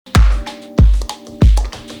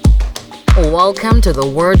Welcome to the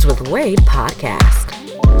Words with Wade podcast.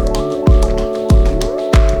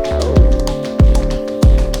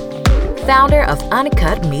 Founder of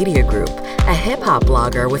Uncut Media Group, a hip-hop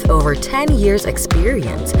blogger with over 10 years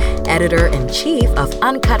experience, editor-in-chief of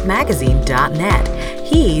UncutMagazine.net,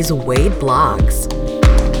 he's Wade Blogs.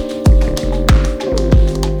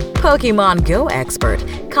 Pokemon Go expert,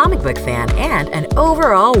 comic book fan, and an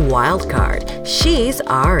overall wild card, she's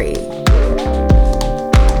Ari.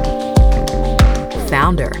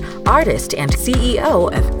 Founder, artist, and CEO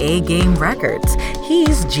of A Game Records,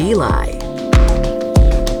 he's G-Lai.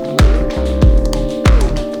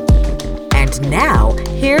 And now,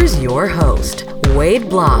 here's your host, Wade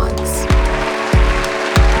Blogs.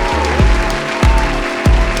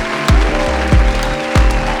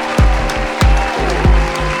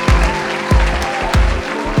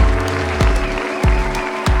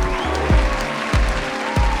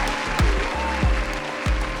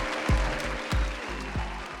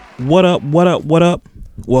 What up, what up, what up?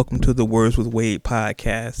 Welcome to the Words with Wade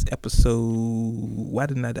podcast, episode... Why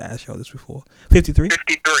didn't I ask y'all this before? 53?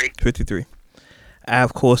 53. I,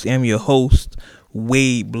 of course, am your host,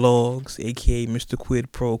 Wade Blogs, a.k.a. Mr.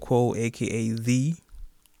 Quid Pro Quo, a.k.a. The...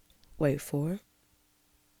 Wait for it.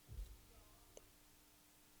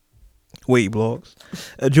 Wade Blogs.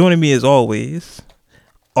 Joining me, as always,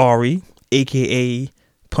 Ari, a.k.a.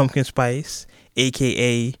 Pumpkin Spice,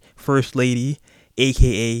 a.k.a. First Lady,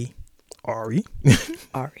 a.k.a. Ari.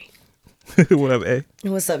 Ari. What up, A?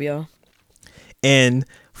 What's up, y'all? And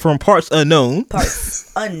from Parts Unknown.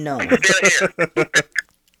 Parts unknown.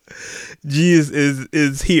 G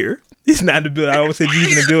is here. He's not in the building. I always say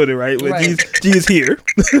G's in the building, right? But Right. G is here.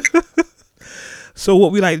 So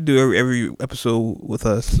what we like to do every episode with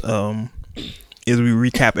us is we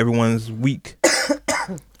recap everyone's week.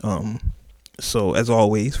 So as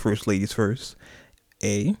always, first ladies first.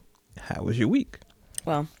 A, how was your week?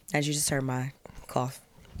 Well, as you just heard my cough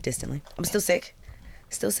distantly. I'm still sick.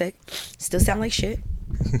 Still sound like shit.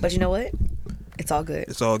 But you know what? It's all good.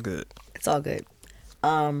 It's all good. It's all good.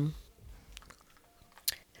 I've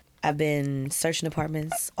been searching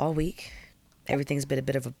apartments all week. Everything's been a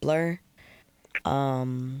bit of a blur. I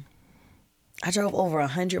drove over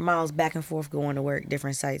 100 miles back and forth going to work,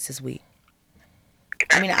 different sites this week.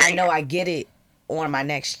 I mean, I know I get it on my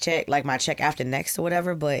next check, like my check after next or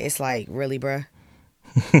whatever, but it's like, really, bruh?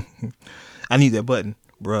 I need that button,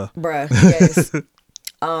 bruh. Yes.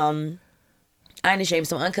 I ain't ashamed.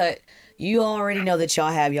 So Uncut, you already know that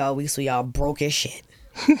y'all have y'all weeks where y'all broke as shit.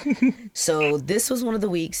 So this was one of the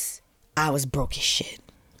weeks I was broke as shit.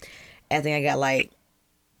 I think I got like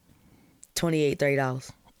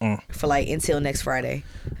 $28-$30 for like until next Friday.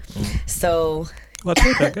 So, Well,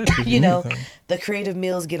 I got you. you know, the creative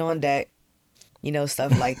meals get on deck. You know,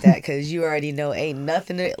 stuff like that. Because you already know ain't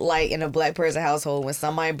nothing like in a black person household when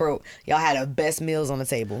somebody broke, y'all had the best meals on the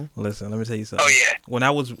table. Listen, let me tell you something. Oh, yeah. When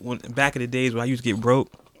back in the days when I used to get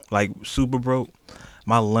broke, like super broke,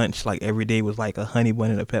 my lunch like every day was like a honey bun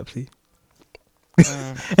and a Pepsi.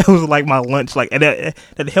 It was like my lunch, like, and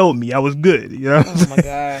that held me. I was good, you know. Oh my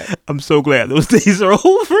God. I'm so glad those days are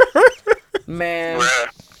over. Man. Bruh.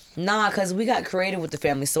 Nah, because we got creative with the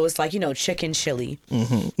family. So it's like, you know, chicken chili,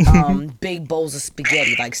 big bowls of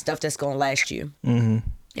spaghetti, like stuff that's going to last you. And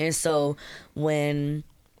so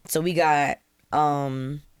we got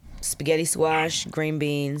spaghetti squash, green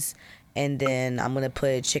beans, and then I'm going to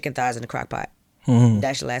put chicken thighs in the crock pot.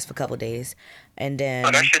 That should last for a couple days. And then...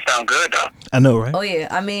 Oh, that shit sound good, though. I know, right? Oh, yeah.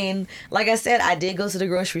 I mean, like I said, I did go to the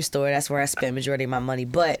grocery store. That's where I spend majority of my money.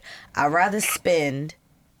 But I'd rather spend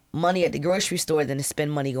money at the grocery store than to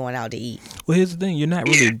spend money going out to eat. Well, here's the thing: you're not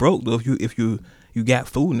really broke though if you got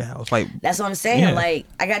food in the house. Like That's what I'm saying. Yeah. Like,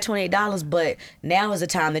 I got $28, but now is the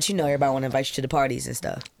time that, you know, everybody want to invite you to the parties and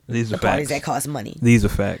stuff. These are The parties facts. that cost money. These are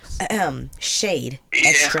facts. Shade. Yeah,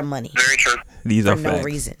 Extra money. Very true. These For are no facts.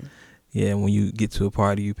 reason. Yeah, when you get to a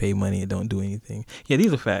party, you pay money and don't do anything. Yeah,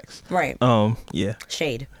 these are facts. Right. Yeah.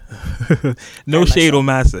 Shade. No Very much shade so. on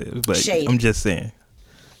my side, but Shade. I'm just saying.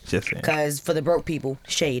 Just saying. Because for the broke people,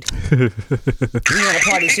 shade. We want to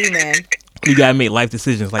party too, man. You gotta make life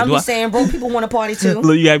decisions. Like, I'm just saying, broke people want to party too.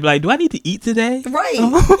 Look, you gotta be like, do I need to eat today? Right.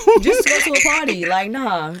 Just go to a party. Like,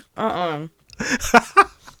 nah.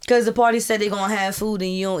 Because the party said they're going to have food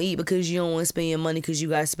and you don't eat because you don't want to spend your money because you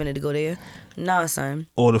got to spend it to go there. Nah, son.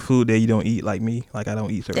 Or the food that you don't eat, like me. Like I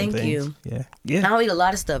don't eat certain Thank things. you. Yeah. I Yeah. don't eat a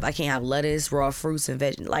lot of stuff. I can't have lettuce, raw fruits, and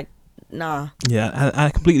veg. Like, nah. Yeah. I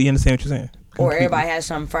completely understand what you're saying. Or Completely. everybody has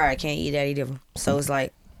something fried. I can't eat that either. So it's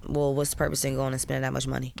like, well, what's the purpose in going and spending that much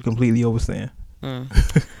money? Completely understand.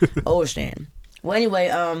 Understand. Well, anyway,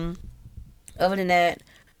 other than that,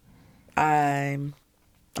 I'm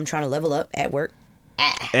I'm trying to level up at work.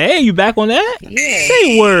 Hey, you back on that? Yeah.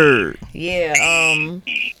 Say word. Yeah.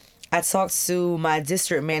 I talked to my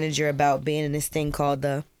district manager about being in this thing called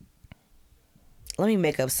the. Let me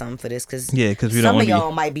make up something for this because we don't some want of to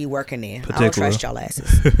y'all might be working there. particular. I don't trust y'all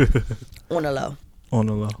asses. On the low. On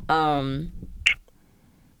the low.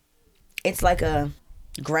 It's like a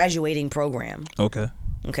graduating program. Okay.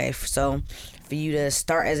 Okay, so for you to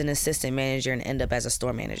start as an assistant manager and end up as a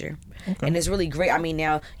store manager. Okay. And it's really great. I mean,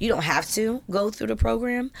 now you don't have to go through the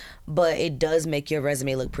program, but it does make your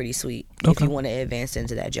resume look pretty sweet if you want to advance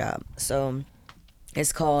into that job. So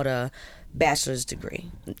it's called a bachelor's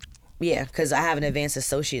degree. Yeah, because I have an advanced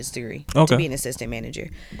associate's degree to be an assistant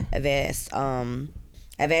manager. Advanced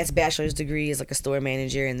bachelor's degree is like a store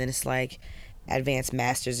manager, and then it's like advanced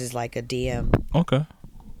master's is like a DM. Okay.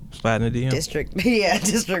 Sliding the DM.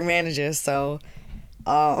 District manager. So,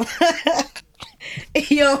 yo,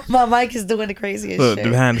 my mic is doing the craziest shit. Look, the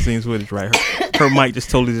behind the scenes footage, right? Her mic just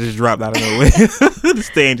totally just dropped out of nowhere. The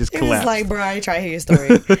stand just collapsed. It's like, bro, I ain't trying to hear your story.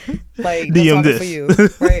 Like, DM this for you,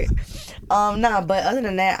 right? But other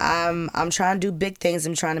than that, I'm trying to do big things.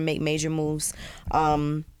 I'm trying to make major moves.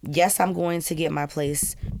 Yes, I'm going to get my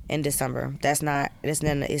place in December.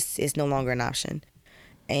 It's no longer an option.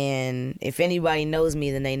 And if anybody knows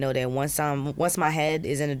me, then they know that once my head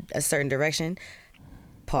is in a certain direction,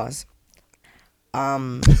 pause.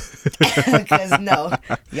 Because no,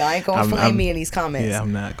 y'all ain't gonna flame me in these comments. Yeah,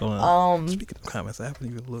 I'm not gonna. Speaking of comments, I haven't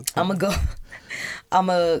even looked. I'm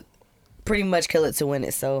gonna pretty much kill it to win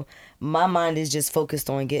it. So my mind is just focused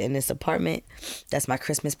on getting this apartment. That's my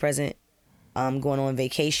Christmas present. I'm going on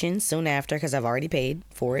vacation soon after because I've already paid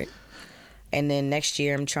for it. And then next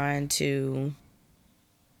year I'm trying to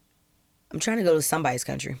go to somebody's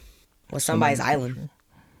country or somebody's island.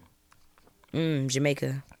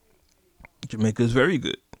 Jamaica. Jamaica is very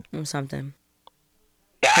good. Or something.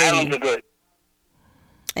 The islands are good.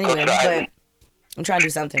 Anyway, but I'm trying to do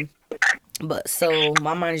something. But so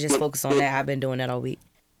my mind is just focused on that. I've been doing that all week.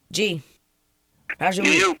 G, how's your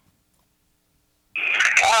week?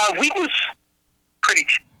 Week was pretty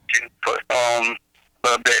chill for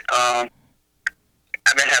a bit. I've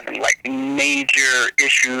been having like major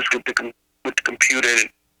issues with the computer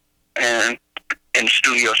and in the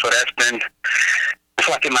studio, so that's been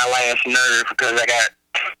fucking my last nerve because I got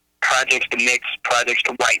projects to mix, projects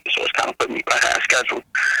to write, so it's kind of putting me behind schedule.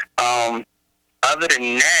 Other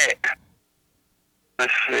than that,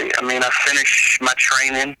 let's see. I mean, I finished my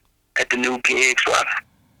training at the new gig, so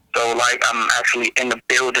I'm actually in the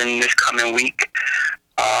building this coming week.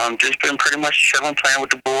 Just been pretty much chilling, playing with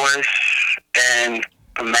the boys, and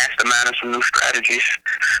masterminding some new strategies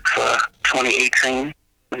for 2018,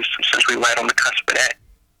 since we're right on the cusp of that.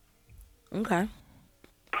 Okay.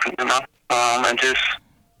 You know, and just,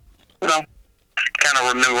 you know, kind of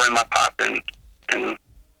remembering my pop and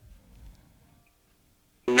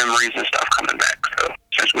memories and stuff coming back. So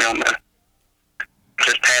since we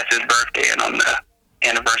just past his birthday and on the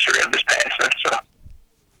anniversary of his passing, so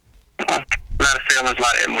you know, a lot of feelings, a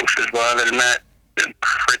lot of emotions. But other than that, been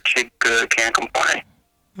pretty good. Can't complain.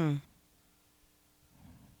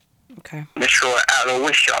 Okay. Mr.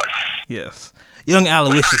 Aloysius. Yes, young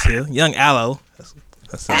Aloysius here. Young Aloe.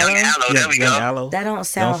 Young Aloe. There we go. Aloe. That don't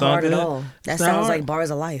sound hard at all. That sounds like bars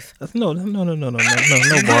of life. No bars of life.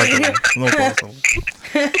 No bars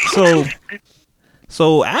of life.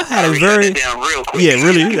 So I had a very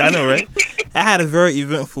I know, right? I had a very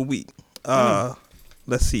eventful week.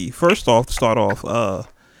 Let's see. First off, to start off,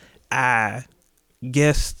 I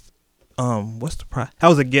guessed. What's the prize? I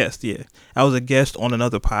was a guest. Yeah, I was a guest on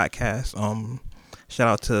another podcast. Shout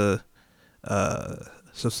out to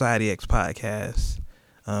Society X podcast.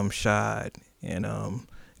 Shad and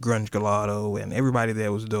Grunge Gelato and everybody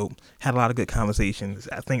there was dope. Had a lot of good conversations.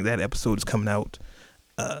 I think that episode is coming out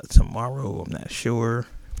tomorrow. I'm not sure.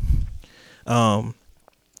 And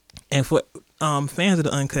for fans of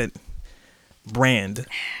the Uncut brand,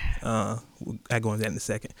 I go into that in a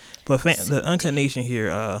second. But the Uncut Nation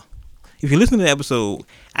here, if you listen to the episode,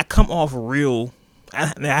 I come off real.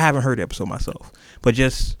 I haven't heard the episode myself, but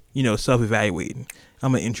just self-evaluating.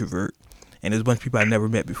 I'm an introvert. And there's a bunch of people I've never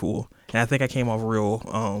met before. And I think I came off real,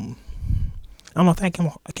 I don't know,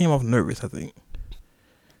 I came off nervous, I think.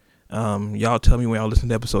 Y'all tell me when y'all listen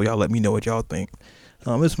to the episode, y'all let me know what y'all think.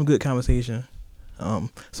 It's some good conversation.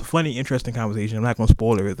 It's a funny, interesting conversation. I'm not going to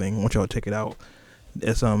spoil everything. I want y'all to check it out.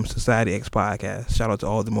 It's Society X Podcast. Shout out to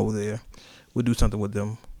all of them over there. We'll do something with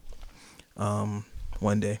them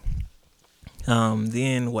one day.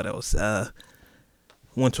 Then what else?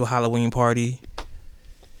 Went to a Halloween party.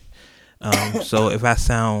 So if I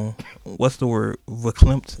sound, what's the word?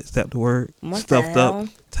 Verklempt? Is that the word? What Stuffed the up, hell?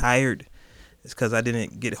 tired. It's because I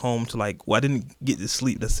didn't get home to I didn't get to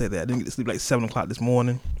sleep. Let's say that I didn't get to sleep 7 o'clock this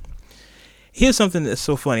morning. Here's something that's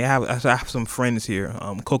so funny. I have some friends here.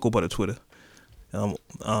 Cocoa Butter Twitter.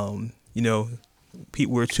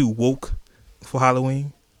 People were too woke for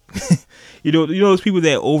Halloween. you know those people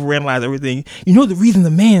that overanalyze everything. The reason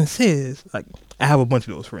the man says, I have a bunch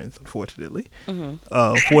of those friends, unfortunately.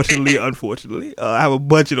 Fortunately, unfortunately, I have a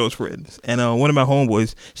bunch of those friends. And one of my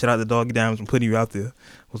homeboys, shout out to Doggy Dimes, I'm putting you out there,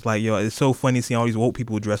 was like, yo, it's so funny seeing all these woke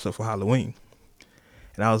people dress up for Halloween.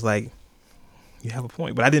 And I was like, you have a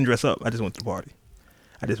point. But I didn't dress up. I just went to the party.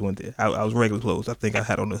 I just went there. I was regular clothes. I think I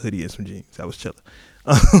had on a hoodie and some jeans. I was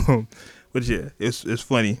chilling. But yeah, it's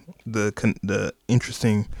funny, the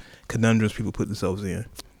interesting conundrums people put themselves in.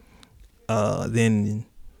 Then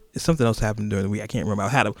something else happened during the week. I can't remember. I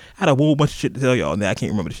had a whole bunch of shit to tell y'all. Now I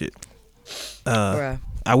can't remember the shit. I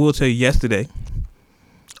will tell you, yesterday,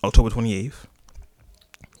 October 28th,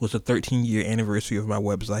 was the 13-year anniversary of my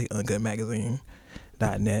website,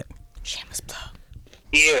 uncutmagazine.net. Shameless plug.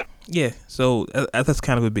 Yeah. Yeah, so that's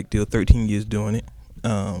kind of a big deal. 13 years doing it.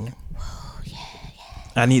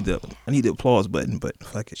 I need the applause button, but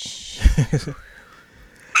fuck it.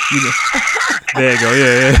 There you go.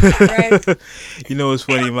 Yeah. Right. It's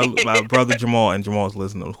funny. My brother Jamal, and Jamal's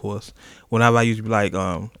listening, of course. Whenever I used to be like,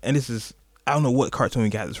 and this is, I don't know what cartoon he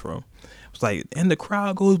got this from. It's like, and the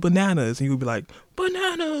crowd goes bananas, and he would be like,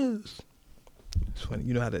 bananas. It's funny.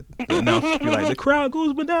 You know how to announce? Be like, the crowd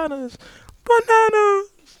goes bananas, bananas.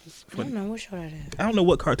 It's funny. I don't know what show that is. I don't know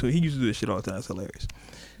what cartoon. He used to do this shit all the time. It's hilarious.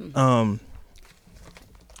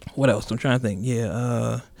 What else? I'm trying to think.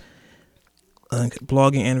 Yeah.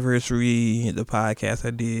 Blogging anniversary, the podcast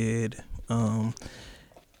I did.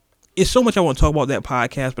 It's so much I want to talk about that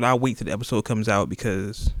podcast, but I'll wait till the episode comes out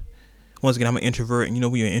because, once again, I'm an introvert, and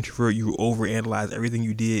when you're an introvert, you overanalyze everything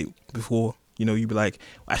you did before. You be like,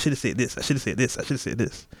 I should have said this. I should have said this. I should have said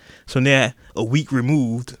this. So now, a week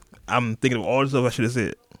removed, I'm thinking of all the stuff I should have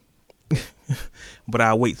said. But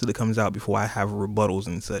I'll wait till it comes out before I have rebuttals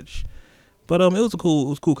and such. But it was a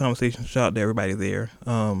cool conversation. Shout out to everybody there.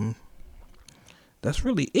 That's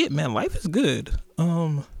really it, man. Life is good.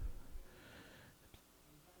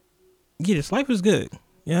 Just life is good.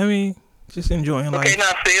 You know what I mean? Just enjoying life. Okay,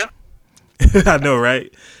 now see ya. I know,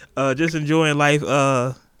 right? Just enjoying life.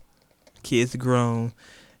 Kids growing.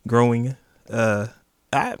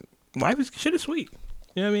 Life is shit is sweet.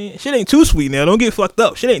 You know what I mean? Shit ain't too sweet now. Don't get fucked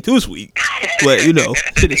up. Shit ain't too sweet. But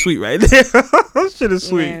shit is sweet right there. Shit is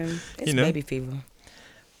sweet. Yeah, it's baby fever.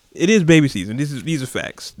 It is baby season. These are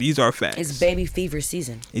facts. These are facts. It's baby fever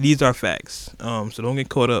season. These are facts. So don't get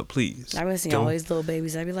caught up, please. I've been seeing all these little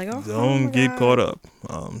babies. I'd be like, oh, don't get caught up.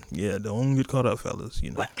 Don't get caught up, fellas.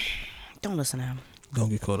 What? Don't listen to him. Don't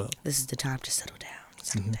get caught up. This is the time to settle down.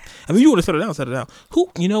 Settle down. I mean, you want to settle down, settle down.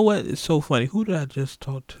 Who? You know what? It's so funny. Who did I just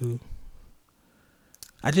talk to?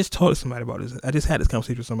 I just talked to somebody about this. I just had this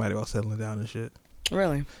conversation with somebody about settling down and shit.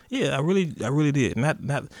 Really? Yeah, I really did. Not.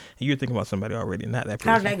 You're thinking about somebody already. Not that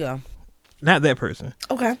person. How'd that go? Not that person.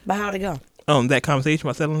 Okay, but how'd it go? That conversation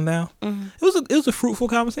about settling down. Mm-hmm. It was a fruitful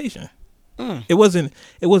conversation. It wasn't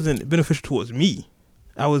beneficial towards me.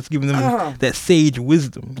 I was giving them that sage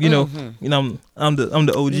wisdom. I'm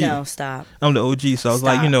the OG. No, stop. I'm the OG. So I was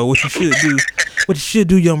like, what you should do. What you should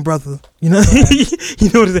do, young brother. You know what I'm saying?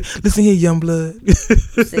 Listen here, young blood.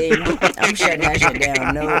 See, I'm shutting that shit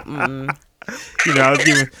down. No. I was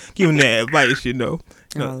giving that advice. Lord.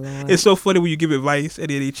 It's so funny when you give advice and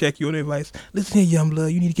then they check you on the advice. Listen here, young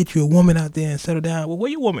blood. You need to get you a woman out there and settle down. Well, where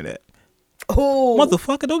your woman at? Oh,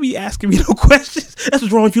 motherfucker! Don't be asking me no questions. That's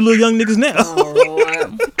what's wrong with you little young niggas now. Oh,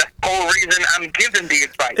 Lord. That's the whole reason I'm giving the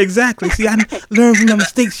advice. Exactly. See, I learned from my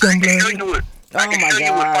mistakes, young blood. I can show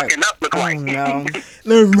you what fucking up look like. Oh, no.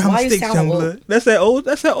 Learn from my Why you mistakes, sound young old? blood. That's how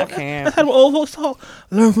the old folks talk.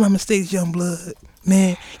 Learn from my mistakes, young blood.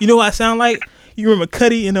 Man, you know what I sound like? You remember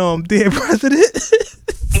Cuddy and Dead President?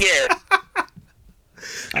 Yeah.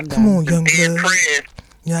 Come on, young Dead blood. Fred.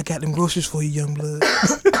 Yeah, I got them groceries for you, young blood.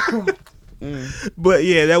 But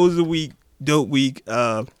yeah, that was a week, dope week.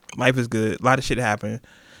 Life is good. A lot of shit happened.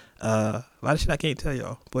 A lot of shit I can't tell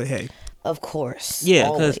y'all. But hey. Of course. Yeah,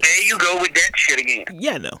 always. because There you go with that shit again.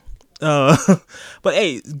 yeah, no. But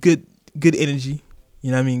hey, good energy.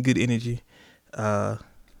 You know what I mean? Good energy. I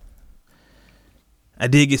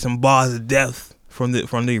did get some bars of death from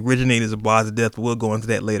the originators of bars of death, but we'll go into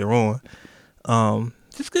that later on.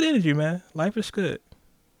 Just good energy, man. Life is good.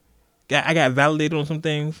 I got validated on some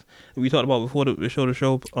things that we talked about before the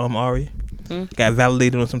show, Ari. got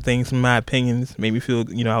validated on some things, some of my opinions, made me feel,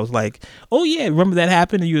 I was like, oh yeah, remember that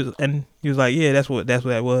happened? And he was like, yeah, that's what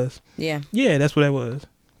that was. Yeah. Yeah, that's what that was.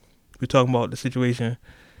 We're talking about the situation.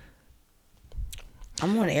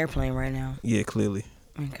 I'm on an airplane right now. Yeah, clearly.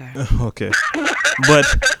 Okay. Okay. But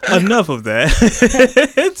enough of that.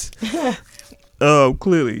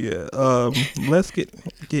 Clearly, yeah. Let's get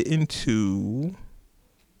into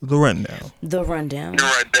the rundown. The rundown.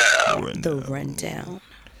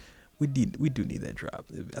 We do need that drop.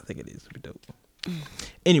 I think it is dope.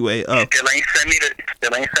 Anyway, still ain't send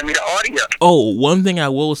me the audio. Oh, one thing I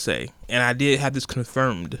will say, and I did have this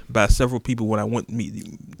confirmed by several people when I went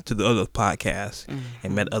to the other podcasts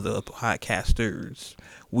and met other podcasters.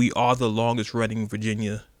 We are the longest running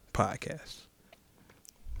Virginia podcast.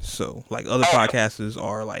 So, like, other podcasters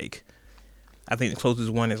are like, I think the closest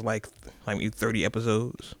one is like 30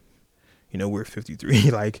 episodes. We're 53.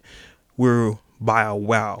 Like, we're by a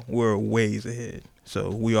wow. We're ways ahead. So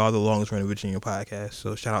we are the longest running Virginia podcast.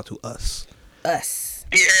 So shout out to us. Us.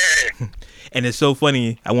 Yeah. And it's so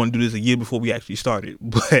funny. I want to do this a year before we actually started,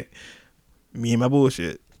 but me and my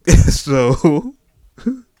bullshit. So,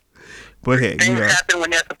 but hey, things happen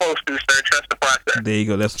when they're supposed to, sir. Trust the process. There you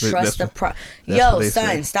go. Trust the process. Yo,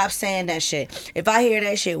 son, stop saying that shit. If I hear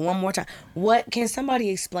that shit one more time, can somebody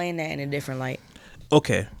explain that in a different light?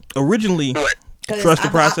 Okay. Originally, trust the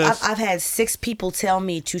process. I've had 6 people tell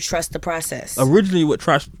me to trust the process. Originally, what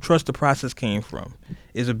trust the process came from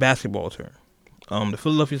is a basketball term. The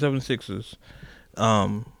Philadelphia 76ers,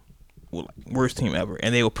 worst team ever,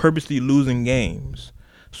 and they were purposely losing games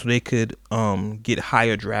so they could get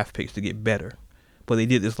higher draft picks to get better. But they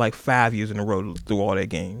did this like 5 years in a row through all their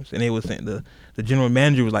games, and they was saying the general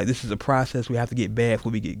manager was like, "This is a process. We have to get bad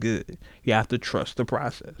before we get good. You have to trust the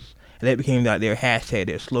process." And that became like their hashtag,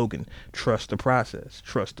 their slogan, trust the process,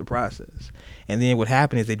 trust the process. And then what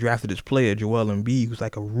happened is they drafted this player, Joel Embiid, who's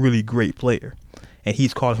like a really great player. And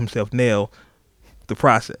he's called himself now the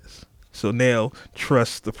process. So now,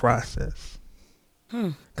 trust the process. That's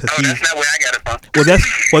not where I got it from.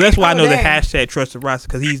 Well, that's why I know the hashtag trust the process,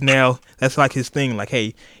 because he's now, that's like his thing. Like,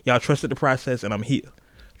 hey, y'all trusted the process and I'm here.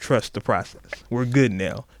 Trust the process. We're good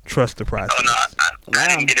now. Trust the process. Oh, no, I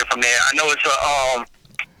didn't get it from there. I know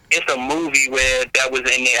it's a movie where that was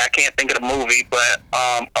in there. I can't think of the movie, but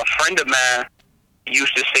a friend of mine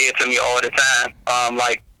used to say it to me all the time.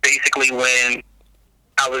 Like, basically when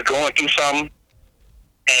I was going through something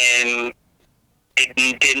and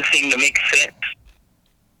it didn't seem to make sense,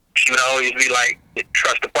 she would always be like,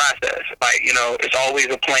 trust the process. Like, it's always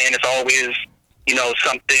a plan. It's always,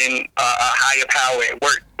 something, a higher power at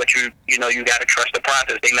work. But you got to trust the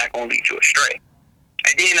process. They're not going to lead you astray.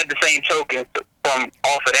 And then at the same token, from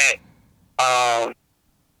off of that,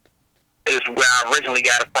 is where I originally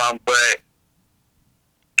got it from. But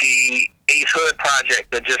the Ace Hood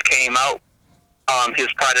project that just came out,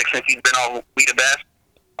 his project since he's been on We the Best,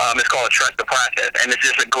 it's called Trust the Process, and it's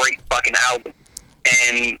just a great fucking album.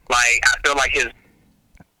 And like, I feel like his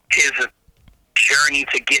journey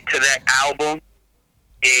to get to that album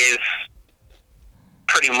is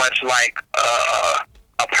pretty much like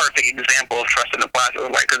a perfect example of trusting the process.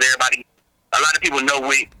 Like, because a lot of people know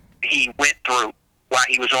what he went through while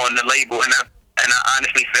he was on the label, and I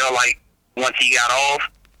honestly feel like once he got off,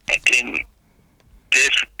 and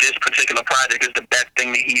this particular project is the best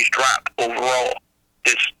thing that he's dropped overall.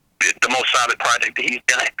 It's the most solid project that he's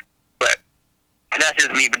done. But that's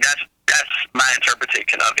just me. But that's my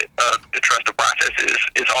interpretation of it. The trust the process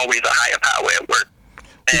is always a higher power at work,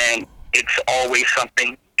 and it's always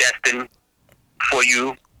something destined for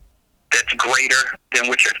you that's greater than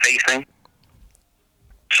what you're facing.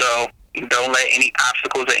 So don't let any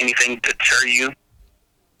obstacles or anything deter you,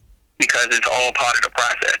 because it's all part of the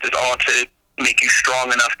process. It's all to make you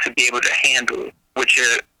strong enough to be able to handle what's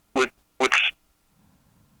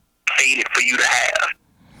fated for you to have.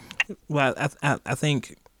 Well, I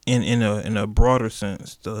think in a broader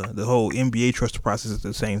sense, the whole NBA trust process is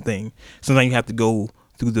the same thing. Sometimes you have to go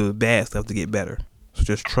through the bad stuff to get better. So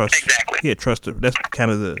just trust. Exactly. Yeah, trust. That's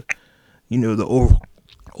kind of the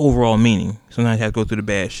overall meaning. Sometimes you have to go through the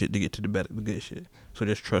bad shit to get to the good shit. So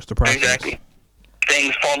just trust the process. Exactly.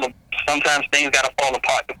 Sometimes things gotta fall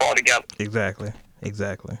apart to fall together. Exactly.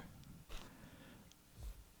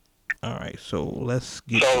 All right, so let's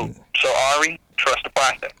get. So Ari, trust the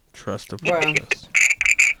process. Trust the process.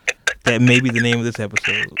 That may be the name of this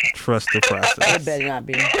episode. Trust the process. It better not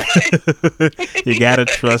be. You gotta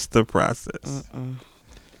trust the process.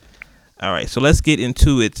 All right, so let's get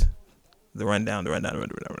into it. The rundown.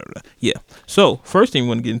 Yeah. So first thing we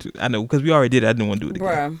want to get into, I know because we already did it. I didn't want to do it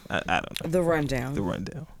again. Bruh. I don't know. The rundown. The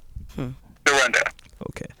rundown. The rundown.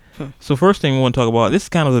 Okay. So first thing we want to talk about, this is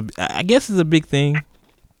kind of I guess is a big thing.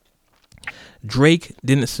 Drake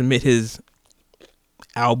didn't submit his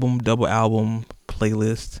double album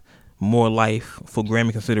playlist, More Life, for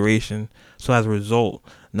Grammy consideration. So as a result,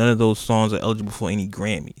 none of those songs are eligible for any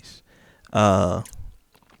Grammys. I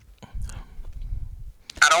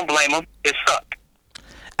don't blame him. It sucked.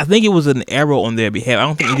 I think it was an error on their behalf. I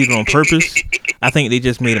don't think they did it on purpose. I think they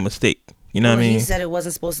just made a mistake. You know what I mean? He said it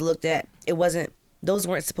wasn't supposed to looked at. It wasn't. Those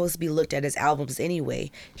weren't supposed to be looked at as albums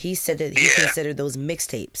anyway. He said that he considered those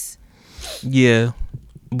mixtapes. Yeah,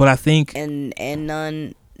 but I think and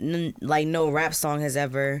none like no rap song has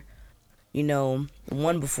ever,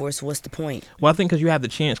 won before. So what's the point? Well, I think because you have the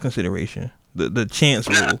chance consideration, the chance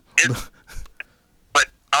rule. But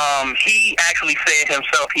he actually said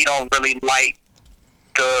himself he don't really like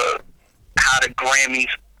how the Grammys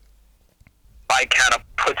like kind of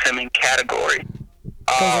puts him in category.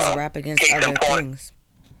 Because it's rap against other things.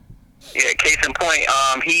 Yeah, case in point,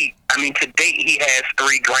 to date he has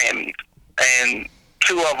 3 Grammys, and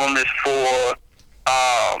 2 of them is for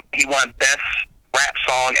he won Best Rap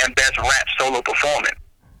Song and Best Rap Solo Performance.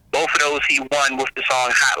 Both of those he won with the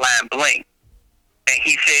song Hotline Bling. And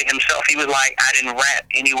he said himself, he was like, I didn't rap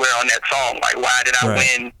anywhere on that song. Like, why did I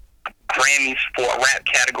win Grammys for a rap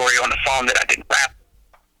category on a song that I didn't rap?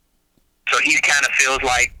 So he kind of feels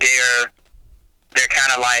like they're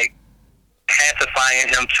kind of like pacifying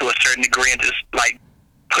him to a certain degree and just like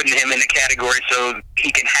putting him in the category so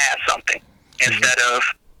he can have something instead of,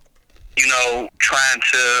 trying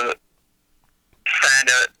to find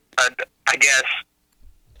I guess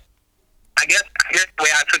the way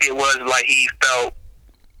I took it was like he felt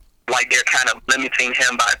like they're kind of limiting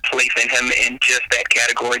him by placing him in just that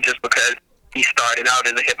category just because he started out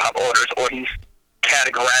as a hip-hop artist or he's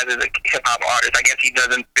categorized as a hip-hop artist. I guess he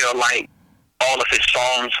doesn't feel like all of his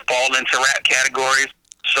songs fall into rap categories,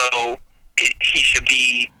 so he should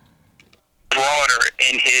be broader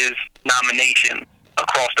in his nomination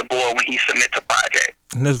across the board when he submits a project.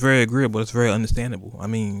 And that's very agreeable. It's very understandable. I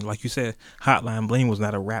mean, like you said, Hotline Bling was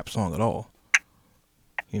not a rap song at all.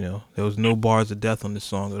 There was no bars of death on this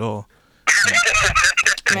song at all.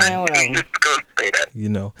 Man, whatever.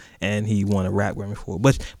 And he won a rap Grammy for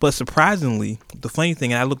it. But surprisingly, the funny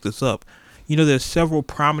thing, and I looked this up, there's several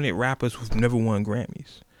prominent rappers who've never won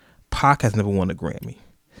Grammys. Pac has never won a Grammy.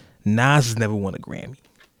 Nas has never won a Grammy.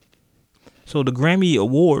 So the Grammy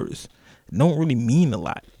Awards don't really mean a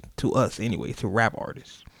lot to us anyway, to rap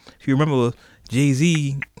artists. If you remember,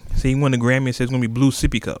 Jay-Z said he won the Grammy and said it's going to be Blue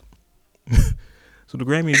Sippy Cup. So the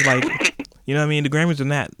Grammys, like, the Grammys are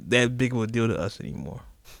not that big of a deal to us anymore.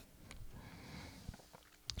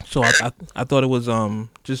 So I thought it was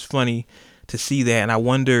just funny to see that, and I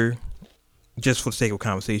wonder, just for the sake of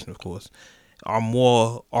conversation, of course, are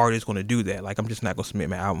more artists going to do that? Like, I'm just not going to submit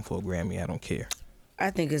my album for a Grammy. I don't care. I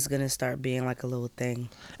think it's gonna start being like a little thing.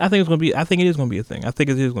 I think it is gonna be a thing.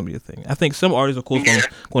 I think some artists, of course,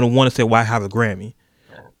 going to want to say, "Why have a Grammy?"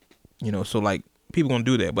 So like people gonna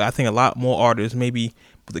do that. But I think a lot more artists, maybe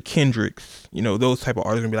the Kendricks, those type of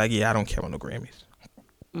artists, gonna be like, "Yeah, I don't care about no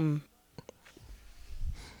Grammys."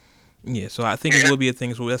 Yeah, so I think it will be a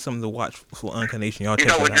thing. So that's something to watch for Uncarnation. Y'all check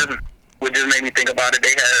that out. What just made me think about it? They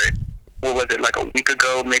had, what was it, like a week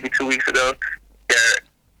ago, maybe 2 weeks ago? That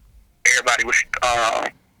everybody was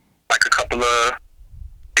like a couple of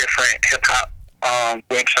different hip hop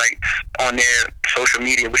websites on their social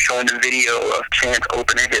media was showing the video of Chance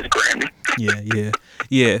opening his Grammy.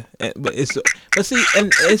 Yeah. But see,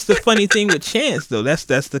 and it's the funny thing with Chance though. That's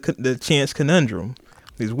the Chance conundrum.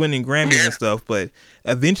 He's winning Grammys and stuff, but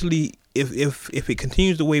eventually, if it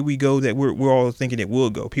continues the way we go, that we're all thinking it will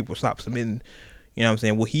go, people stop submitting. You know what I'm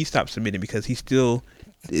saying? Well, he stopped submitting because he still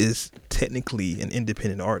is technically an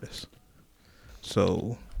independent artist.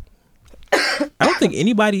 So I don't think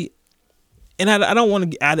anybody, and I don't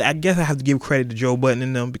want to. I guess I have to give credit to Joe Budden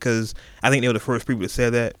and them because I think they were the first people to say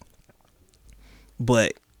that.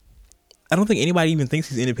 But I don't think anybody even thinks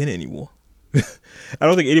he's independent anymore. I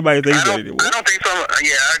don't think anybody thinks that anymore. I don't think so.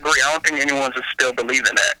 Yeah, I agree. I don't think anyone's still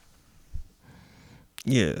believing that.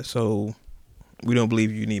 Yeah, so we don't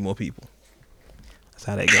believe you need more people. That's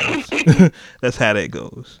how that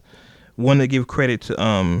goes. Want to give credit to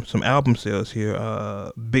some album sales here.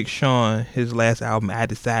 Big Sean, his last album, I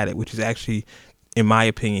Decided, which is actually, in my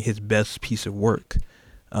opinion, his best piece of work.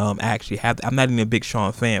 I'm not even a Big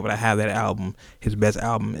Sean fan, but I have that album. His best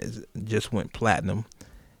album just went platinum.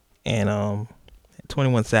 And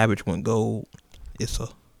 21 Savage went gold. Issa.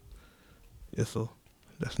 That's the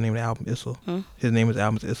name of the album, Issa. His name is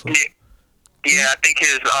album is Issa. Yeah, I think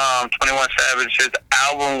his 21 Savage, his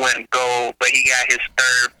album went gold, but he got his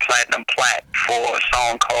third platinum plat for a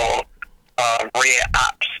song called Red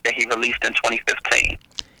Ops that he released in 2015.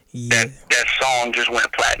 Yeah. That song just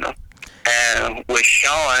went platinum. And with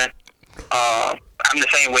Sean, I'm the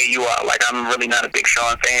same way you are. Like, I'm really not a big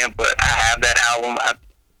Sean fan, but I have that album.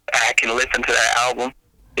 I can listen to that album.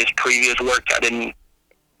 His previous work, they didn't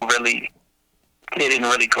really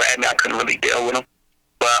grab me. I couldn't really deal with him.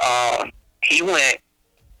 But he went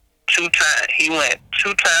two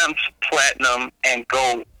times platinum and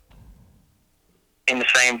gold in the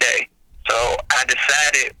same day. So I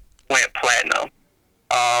decided went platinum.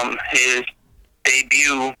 His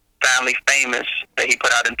debut, Finally Famous, that he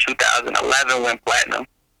put out in 2011 went platinum.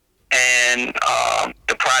 And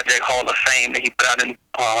the project Hall of Fame that he put out in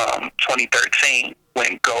 2013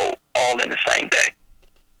 went gold, all in the same day.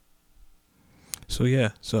 So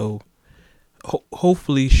yeah,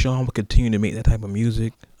 hopefully Sean will continue to make that type of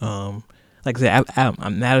music. Like I said,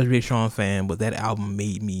 I'm not a big Sean fan, but that album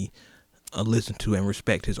made me listen to and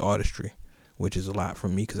respect his artistry, which is a lot for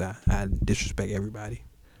me because I disrespect everybody,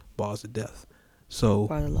 balls to death. So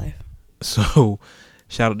part of life. So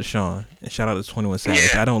shout out to Sean and shout out to 21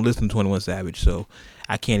 Savage. I don't listen to 21 Savage, so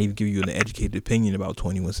I can't even give you an educated opinion about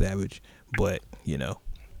 21 Savage, but you know,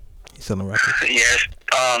 he's selling records. Yes,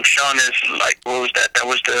 Sean is like, what was that?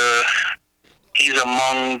 He's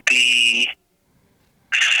among the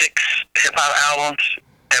 6 hip hop albums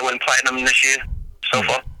that went platinum this year so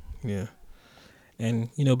far. Yeah, and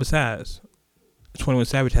you know, besides, 21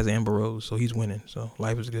 Savage has Amber Rose, so he's winning. So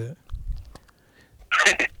life is good.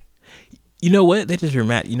 You know what? They just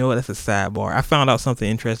remind. You know what? That's a sidebar. I found out something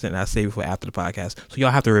interesting, and I saved it for after the podcast. So y'all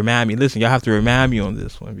have to remind me. Listen, y'all have to remind me on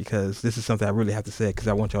this one because this is something I really have to say because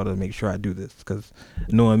I want y'all to make sure I do this because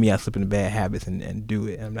knowing me, I slip into bad habits and do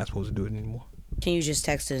it, and I'm not supposed to do it anymore. Can you just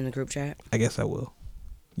text it in the group chat? I guess I will.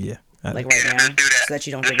 Yeah. Like right now? Let's do that. So that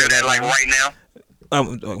you don't Let's forget do that like now. right now.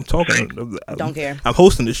 I'm talking. Don't care. I'm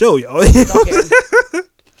hosting the show, y'all. Don't care.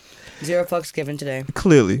 0 fucks given today.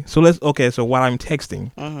 Clearly. So so while I'm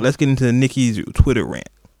texting, let's get into Nicki's Twitter rant.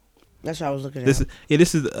 That's what I was looking at. This is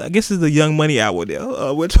I guess this is the Young Money hour there.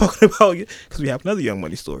 We're talking about because we have another Young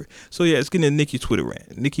Money story. So yeah, let's get into Nicki's Twitter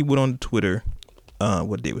rant. Nicki went on Twitter.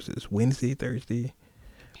 What day was this? Wednesday, Thursday?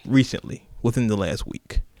 Recently, within the last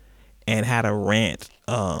week, and had a rant.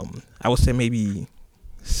 I would say maybe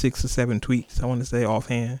 6 or 7 tweets. I want to say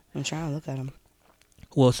offhand. I'm trying to look at them.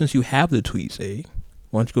 Well, since you have the tweets,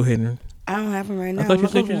 why don't you go ahead and... I don't have them right now. I thought you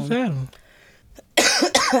said you just had them.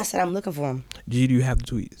 I said I'm looking for them. Do you have the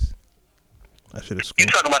tweets? I should have You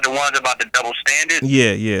talking about the ones about the double standard?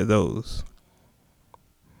 Yeah, those.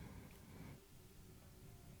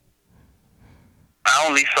 I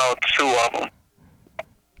only saw 2 of them.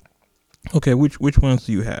 Okay, which ones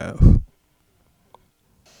do you have?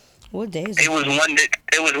 What day is It was one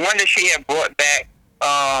that she had brought back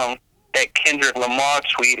that Kendrick Lamar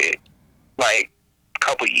tweeted like a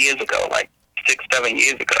couple years ago, like 6-7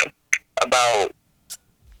 years ago, about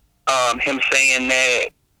him saying that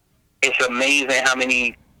it's amazing how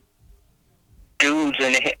many dudes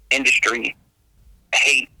in the industry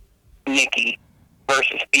hate Nicki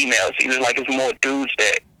versus females. He was like, it's more dudes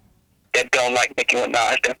that don't like Nicki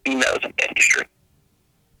Minaj than females in the industry.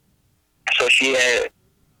 So she had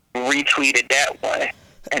retweeted that one,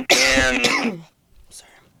 and then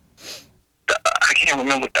I can't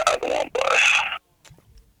remember what the other one was.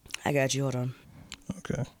 I got you. Hold on.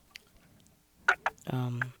 Okay.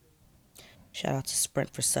 Shout out to Sprint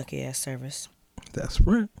for sucky ass service. That's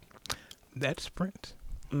Sprint.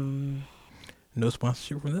 No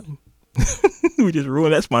sponsorship from them. We just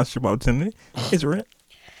ruined that sponsorship opportunity. It's Sprint.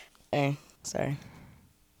 Hey, sorry.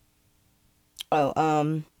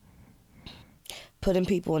 Oh, putting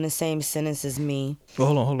people in the same sentence as me.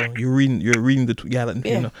 Well, hold on. You're reading the tweet. Yeah.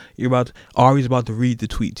 You know, Ari's about to read the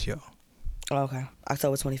tweets, y'all. Oh, okay.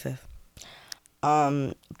 October 25th.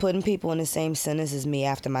 Putting people in the same sentence as me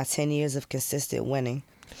after my 10 years of consistent winning.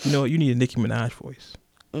 You know what? You need a Nicki Minaj voice.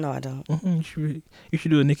 No, I don't. You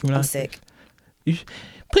should do a Nicki Minaj. I'm sick. You should,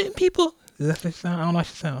 putting people. Does that say sound? I don't know how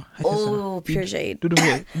she sound. Oh, pure shade. Do the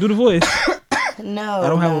voice. Do the voice. No, I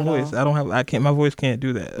don't have a no. voice. I can't. My voice can't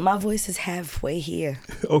do that. My voice is halfway here.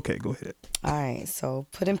 Okay, go ahead. All right, so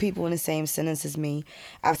putting people in the same sentence as me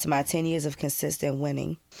after my 10 years of consistent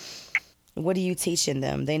winning. What are you teaching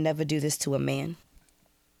them? They never do this to a man.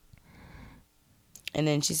 And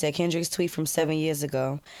then she said, Kendrick's tweet from 7 years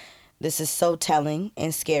ago. This is so telling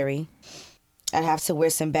and scary. I'd have to wear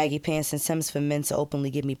some baggy pants and Timbs for men to openly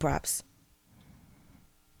give me props.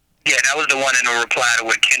 Yeah, that was the one in the reply to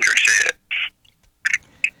what Kendrick said.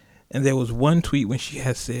 And there was one tweet when she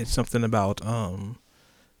had said something about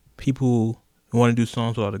people You want to do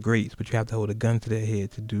songs with all the greats, but you have to hold a gun to their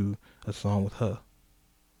head to do a song with her.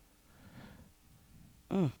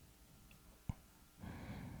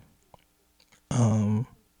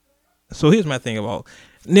 So here's my thing about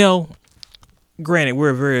now. Granted,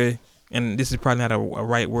 we're very, and this is probably not a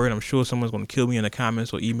right word. I'm sure someone's going to kill me in the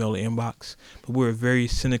comments or email or inbox. But we're a very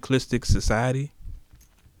cynicalistic society.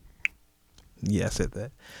 Yeah, I said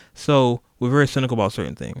that. So we're very cynical about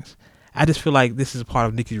certain things. I just feel like this is part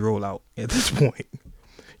of Nicki's rollout at this point.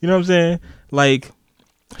 You know what I'm saying? Like,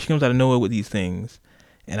 she comes out of nowhere with these things,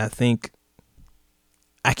 and I think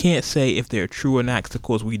I can't say if they're true or not, because of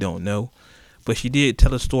course we don't know. But she did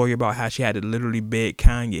tell a story about how she had to literally beg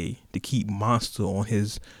Kanye to keep Monster on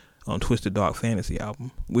his Twisted Dark Fantasy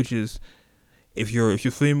album, which is, if you're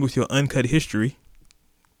familiar with your Uncut history,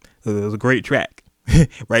 it was a great track,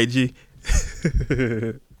 right, G?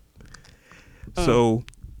 So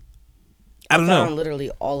I don't know.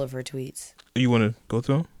 Literally all of her tweets. You want to go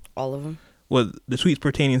through them? All of them. Well, the tweets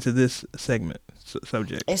pertaining to this segment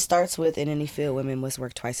subject. It starts with, in any field, women must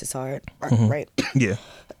work twice as hard, right? Yeah.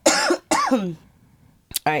 All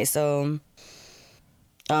right, so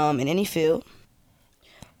in any field,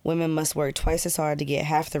 women must work twice as hard to get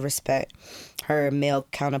half the respect her male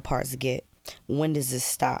counterparts get. When does this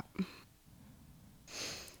stop?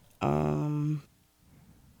 The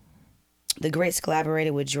greats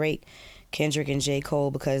collaborated with Drake, Kendrick, and J.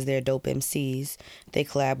 Cole because they're dope MCs. They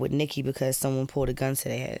collab with Nicki because someone pulled a gun to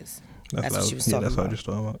their heads. That's what she was talking about. That's what I was just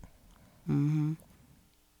talking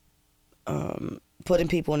about. Putting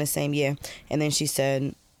people in the same year. And then she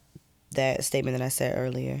said that statement that I said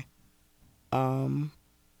earlier. And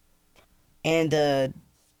the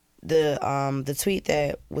tweet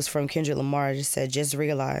that was from Kendrick Lamar just said, just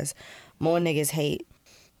realize more niggas hate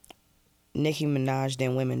Nicki Minaj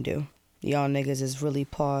than women do. Y'all niggas is really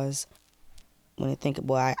pause when they think,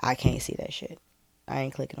 boy, I can't see that shit. I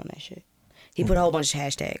ain't clicking on that shit. He put a whole bunch of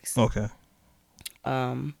hashtags. Okay.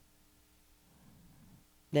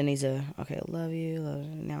 Then he's okay, love you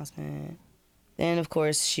announcement. Then of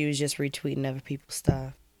course she was just retweeting other people's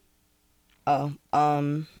stuff.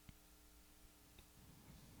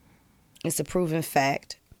 It's a proven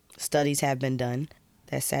fact. Studies have been done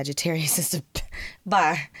that Sagittarius is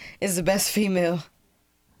the best female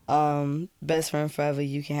best friend forever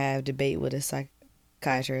you can have debate with a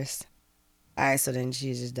psychiatrist. Alright, so then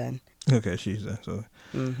she's just done. Okay, she's done. So,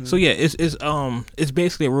 so yeah, it's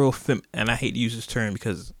basically a real and I hate to use this term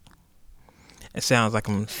because it sounds like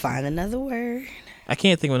I'm find another word. I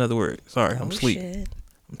can't think of another word. Sorry, I'm asleep. Shit.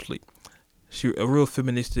 I'm asleep. She a real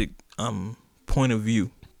feministic point of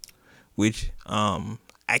view, which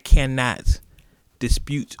I cannot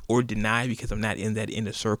dispute or deny because I'm not in that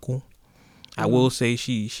inner circle. I will say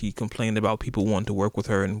she complained about people wanting to work with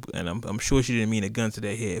her, and I'm sure she didn't mean a gun to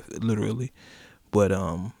their head, literally. But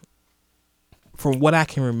from what I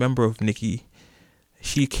can remember of Nicki,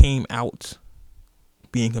 she came out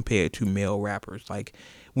being compared to male rappers. Like,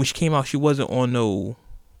 when she came out, she wasn't on no...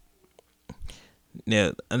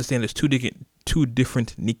 Now, understand there's two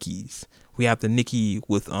different Nickis. We have the Nicki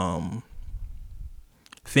with Fendi,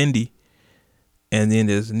 and then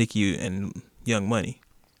there's Nicki and Young Money.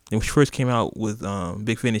 And when she first came out with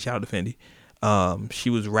Big Fendi, shout out to Fendi, she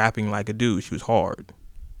was rapping like a dude. She was hard.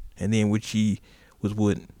 And then when she was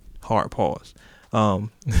with Hard Pause, when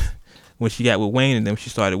she got with Wayne and them, she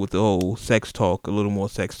started with the whole sex talk, a little more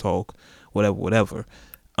sex talk, whatever.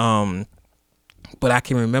 But I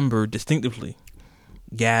can remember distinctively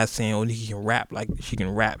guys saying, "Oh, Nicki can rap. Like, she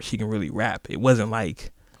can rap. She can really rap." It wasn't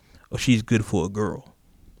like, "Oh, she's good for a girl."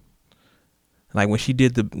 Like when she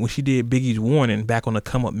did Biggie's Warning back on the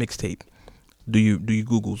Come Up mixtape. Do you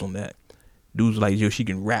Googles on that? Dudes like, yo, she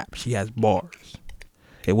can rap. She has bars.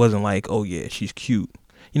 It wasn't like, oh yeah, she's cute.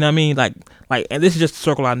 You know what I mean? Like, and this is just a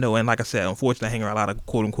circle I know. And like I said, unfortunately, I hang around a lot of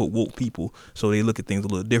quote unquote woke people, so they look at things a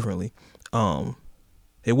little differently.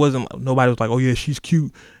 It wasn't, nobody was like, oh yeah, she's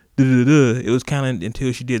cute. It was kind of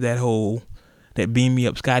until she did that Beam Me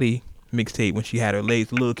Up Scotty mixtape when she had her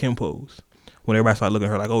legs, Lil' Kim pose, when everybody started looking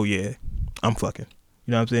at her like, oh yeah, I'm fucking.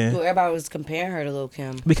 You know what I'm saying? Well, everybody was comparing her to Lil'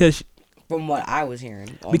 Kim because from what I was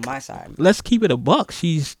hearing on my side. Let's keep it a buck.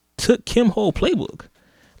 She's took Kim whole playbook.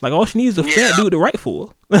 Like, all she needs is a fat dude to write for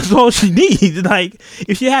her. That's all she needs. Like,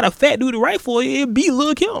 if she had a fat dude to write for her, it'd be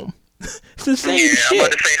Lil' Kim. It's the same shit. I'm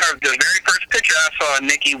about to say the very first picture I saw of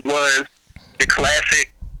Nicki was the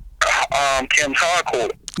classic Kim's Hardcore.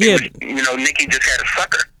 Yeah. Nicki just had a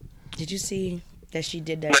sucker. Did you see that she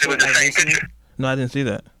did that? But it was the same picture. No, I didn't see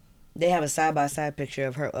that. They have a side-by-side picture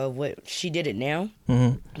of her, of what she did it now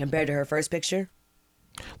compared to her first picture.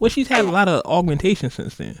 Well, she's had a lot of augmentation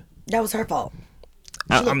since then. That was her fault.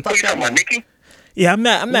 Are you talking about Nicki? Yeah, I'm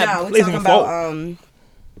not No, we're placing talking fault. about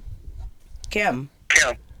Kim.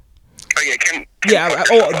 Kim. Oh yeah, Kim. Yeah,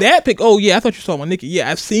 that pic. Oh yeah, I thought you saw my Nicki. Yeah,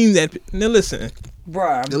 I've seen that. Now listen,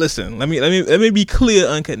 Bruh. listen. Let me be clear,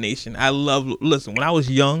 Uncut Nation. Listen. When I was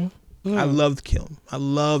young, I loved Kim.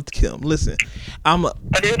 Listen, I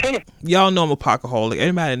did too. y'all know I'm a pocketaholic.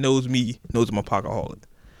 Everybody that knows me knows I'm a pocketaholic.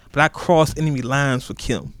 But I crossed enemy lines for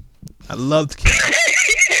Kim. I loved Kim.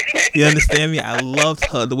 You understand me? I loved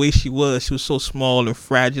her the way she was. She was so small and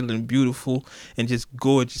fragile and beautiful and just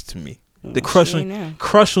gorgeous to me. The crush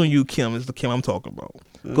on you, Kim, is the Kim I'm talking about.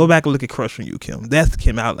 Go back and look at Crush on You, Kim. That's the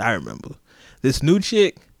Kim I remember. This new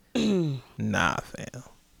chick, nah, fam.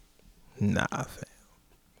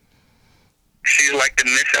 She's like the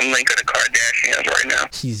missing link of the Kardashians right now.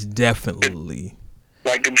 She's definitely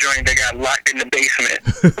like the joint that got locked in the basement.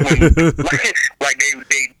 like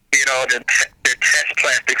they did all the test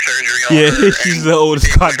plastic surgery on her. Yeah, she's the oldest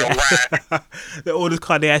Kardashian. the oldest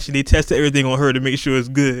Kardashian. They tested everything on her to make sure it's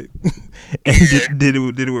good, and did it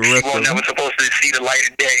with Russell. Well, never supposed to see the light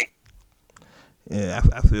of day. Yeah,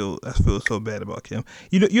 I feel so bad about Kim.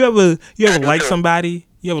 You ever like somebody?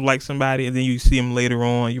 You ever like somebody and then you see them later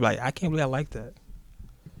on? You like, I can't believe I like that.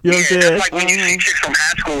 You know what I'm saying? That's like when you see chicks from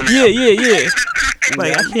high school now. Yeah.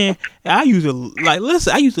 Like I can't. I used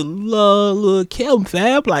to love little Kim,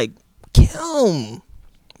 fab, like Kim,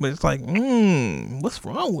 but it's like, what's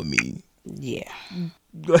wrong with me? Yeah.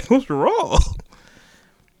 Like, what's wrong?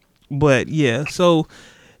 But yeah, so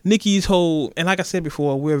Nicki's whole, and like I said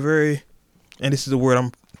before, we're very, and this is a word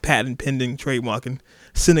I'm patent pending trademarking,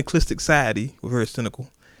 cynicalistic society. We're very cynical,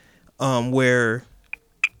 where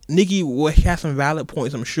Nicki has some valid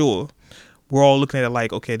points, I'm sure. We're all looking at it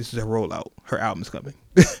like, okay, this is her rollout. Her album's coming.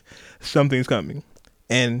 Something's coming.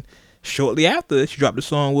 And shortly after, she dropped a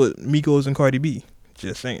song with Migos and Cardi B.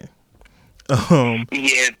 Just saying.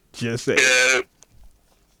 Just saying.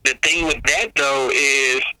 The thing with that, though,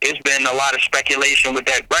 is it's been a lot of speculation with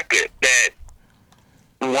that record. That,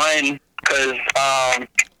 one, because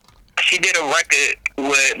she did a record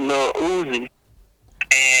with Lil Uzi,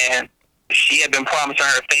 and she had been promising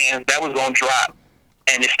her fans that was going to drop,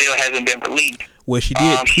 and it still hasn't been released. Well, she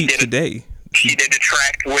did tweet today. She did the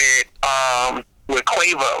track with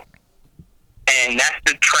Quavo, and that's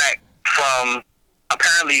the track from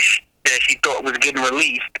apparently that she thought was getting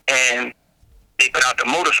released, and they put out the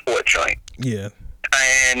Motorsport joint. Yeah.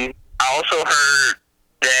 And I also heard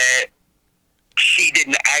that she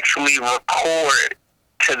didn't actually record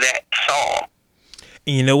to that song.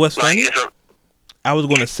 And you know what's funny? I was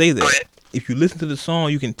going to say that. If you listen to the song,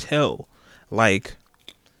 you can tell, like,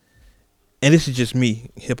 and this is just me,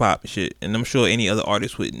 hip hop shit, and I'm sure any other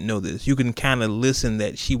artist would know this. You can kind of listen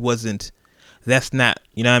that she wasn't. That's not.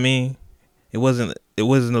 You know what I mean? It wasn't no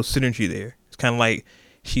synergy there. It's kind of like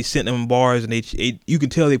she sent them bars, and you can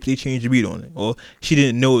tell they changed the beat on it, or she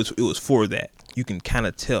didn't know it was for that. You can kind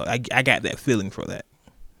of tell. I got that feeling for that.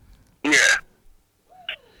 Yeah.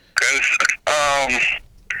 Because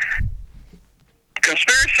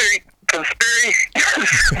conspiracy on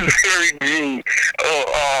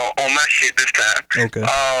my shit this time. Okay.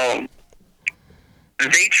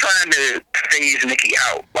 They trying to phase Nicki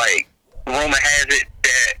out. Like, rumor has it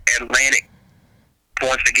that Atlantic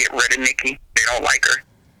wants to get rid of Nicki. They don't like her.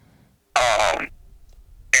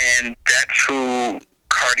 And that's who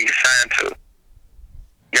Cardi is signed to.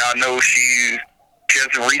 Y'all know she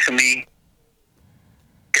just recently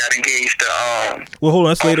got engaged to well, hold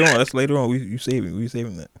on, that's later on. We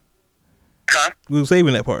saving that. Huh? We were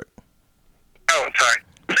saving that part. Oh, sorry.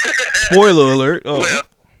 Spoiler alert. Oh. Well,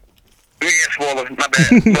 yeah, spoilers, my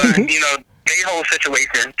bad. But, they whole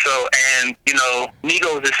situation. So, and,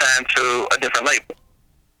 Migos is signed to a different label.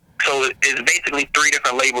 So it's basically 3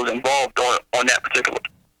 different labels involved on that particular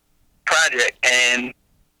project. And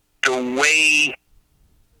the way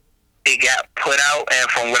it got put out, and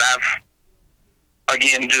from what I've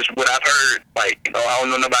heard, like, I don't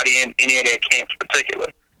know nobody in any of their camps in particular,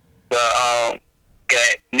 but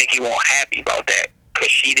that Nicki wasn't happy about that because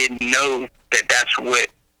she didn't know that that's what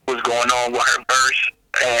was going on with her verse,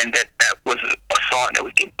 and that was a song that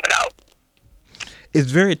was getting put out. It's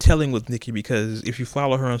very telling with Nicki because if you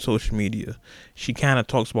follow her on social media, she kind of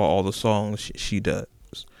talks about all the songs she does.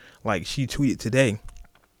 Like, she tweeted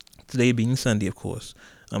today being Sunday, of course,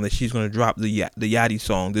 that she's going to drop the Yachty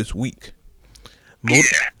song this week.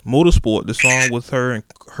 Motorsport, the song with her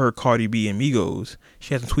Cardi B and Migos,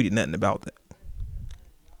 she hasn't tweeted nothing about that.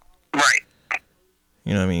 Right.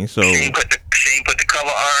 You know what I mean? So she ain't put the cover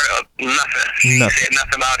art up, nothing. She said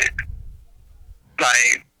nothing about it.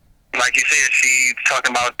 Like you said, she's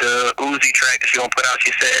talking about the Uzi track that she gonna put out.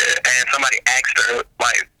 She said, and somebody asked her,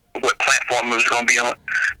 like, what platform it was going to be on.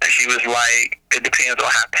 And she was like, it depends on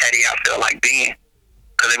how petty I feel like being.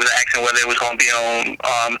 Because they was asking whether it was going to be on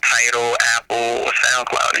Tidal, Apple, or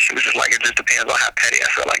SoundCloud. And she was just like, it just depends on how petty I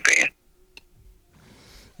feel like being.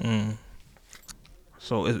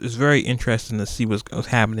 So it's very interesting to see what's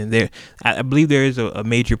happening there. I believe there is a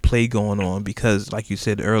major play going on because, like you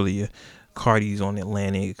said earlier, Cardi's on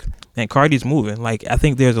Atlantic. And Cardi's moving. Like, I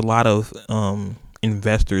think there's a lot of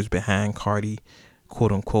investors behind Cardi,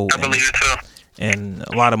 quote unquote. I believe it too. And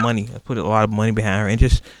a lot of money. I put a lot of money behind her. And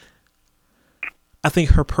just, I think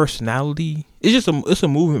her personality is just it's a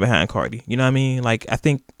movement behind Cardi. You know what I mean? Like, I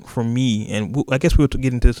think for me, and I guess we'll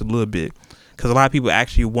get into this a little bit, because a lot of people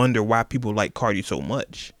actually wonder why people like Cardi so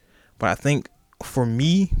much. But I think for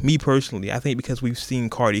me personally, I think because we've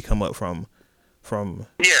seen Cardi come up from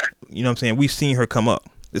yeah. You know what I'm saying? We've seen her come up.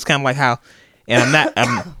 It's kind of like how, and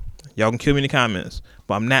y'all can kill me in the comments,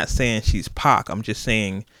 but I'm not saying she's Pac. I'm just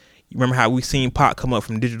saying, you remember how we seen Pac come up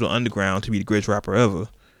from Digital Underground to be the greatest rapper ever?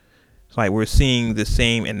 It's like we're seeing the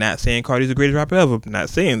same, and not saying Cardi's the greatest rapper ever. Not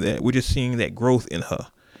saying that. We're just seeing that growth in her.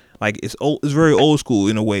 Like, it's very old school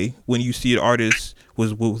in a way when you see an artist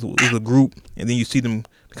was a group, and then you see them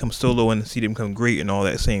become solo and see them become great and all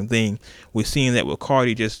that same thing. We're seeing that with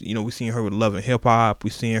Cardi. Just, you know, we're seeing her with Love and Hip Hop.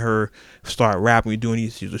 We're seeing her start rapping. We're doing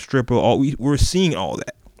these. She's a stripper. We're seeing all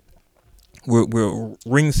that. We're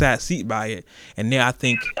ringside seat by it, and now I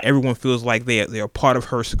think everyone feels like they're part of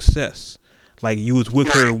her success. Like, you was with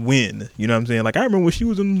her when, you know what I'm saying? Like, I remember when she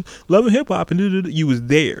was in Love and Hip Hop and you was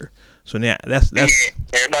there. So now that's yeah,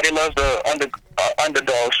 everybody loves the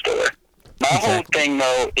underdog story. My whole thing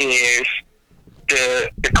though is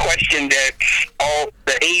the question that's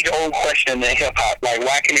the age old question in hip hop. Like,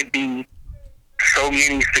 why can it be so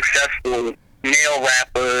many successful male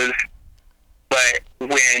rappers, but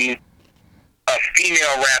when a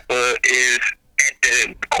female rapper is at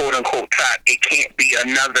the quote unquote top, it can't be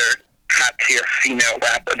another top tier female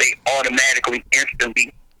rapper? They automatically,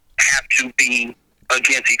 instantly have to be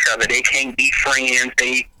against each other. They can't be friends.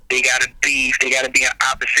 They gotta beef. They gotta be in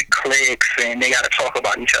opposite cliques, and they gotta talk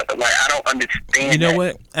about each other. Like, I don't understand. You know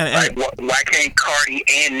that. What? Why can't Cardi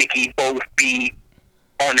and Nicki both be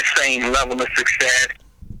on the same level of success,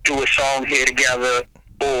 do a song here together,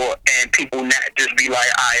 and people not just be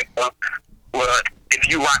like, well, if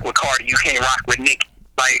you rock with Cardi, you can't rock with Nicki.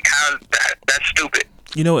 Like, how's that? That's stupid.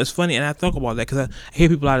 You know, it's funny, and I talk about that because I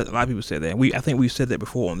hear a lot of people say that. I think we've said that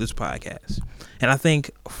before on this podcast. And I think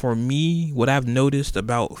for me, what I've noticed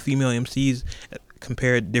about female MCs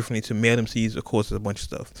compared differently to male MCs, of course, there's a bunch of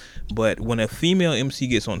stuff. But when a female MC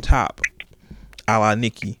gets on top, a la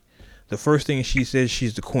Nicki, the first thing she says,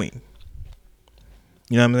 she's the queen.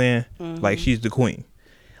 You know what I'm saying? Mm-hmm. Like, she's the queen.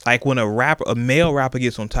 Like, when a male rapper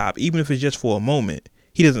gets on top, even if it's just for a moment,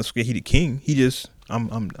 he doesn't scream he the king. He just, I'm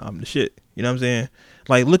the shit. You know what I'm saying?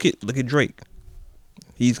 Like, look at Drake.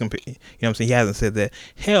 He's you know what I'm saying? He hasn't said that.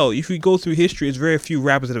 Hell, if you go through history, it's very few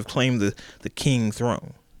rappers that have claimed the king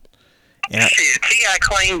throne. And T.I.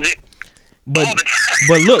 claims it. But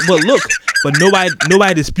look,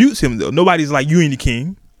 nobody disputes him though. Nobody's like, you ain't the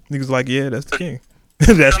king. Niggas like, yeah, that's the king.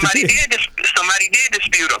 Somebody did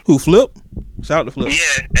dispute him. Who, Flip? Shout out to Flip.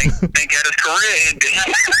 Yeah, they got his career ended.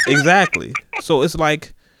 Exactly. So it's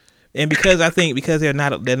like, and because they're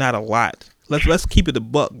not a lot. Let's keep it a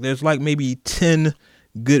buck. There's like maybe 10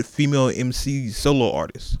 good female MC solo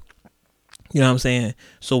artists. You know what I'm saying?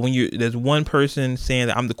 So when there's one person saying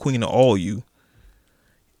that I'm the queen of all you,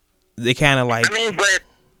 they kind of like. I mean, but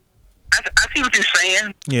I see what you're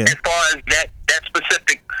saying. Yeah. As far as that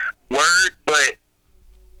specific word, but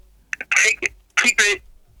keep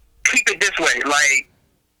it this way. Like,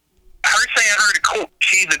 her saying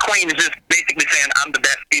she's the queen is just basically saying I'm the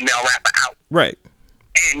best female rapper out. Right.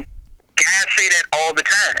 And guys say that all the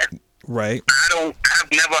time. Right.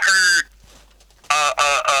 I've never heard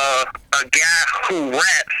a guy who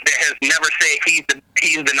raps that has never said he's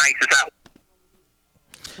the nicest out.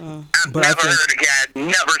 I've never heard a guy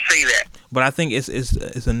never say that. But I think it's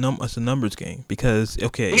a numbers game because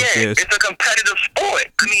okay. Yeah, it's a competitive sport.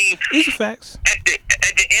 I mean, these are facts. At the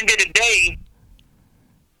end of the day,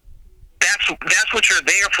 that's what you're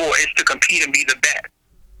there for, is to compete and be the best.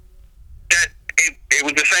 It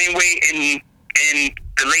was the same way in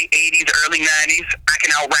the late 80s, early 90s. I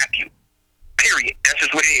can out-rap you. Period. That's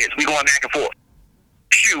just what it is. We going back and forth.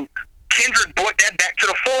 Shoot, Kendrick brought that back to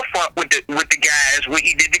the forefront with the guys when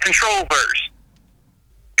he did the Control verse.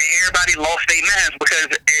 And everybody lost their minds because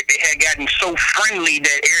it had gotten so friendly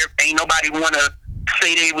that ain't nobody want to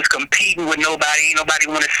say they was competing with nobody. Ain't nobody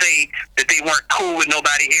want to say that they weren't cool with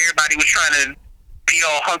nobody. Everybody was trying to be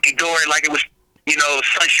all hunky-dory like it was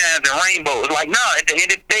sunshines and rainbows. Like, no, at the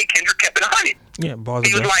end of the day, Kendrick kept it 100. Yeah, bars.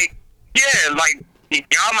 He was like, yeah, like,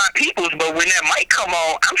 y'all my peoples, but when that mic come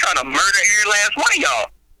on, I'm trying to murder every last one of y'all.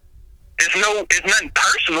 It's nothing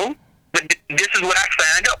personal, but this is what I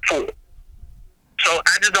signed up for. So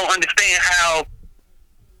I just don't understand how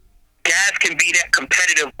guys can be that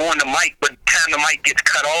competitive on the mic, but the time the mic gets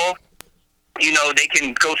cut off, they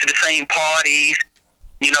can go to the same parties,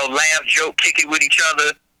 laugh, joke, kick it with each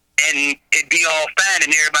other, and it be all fine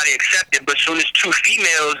and everybody accept it. But as soon as two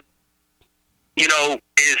females,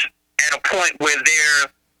 is at a point where they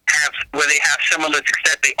have similar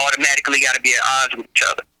success, they automatically got to be at odds with each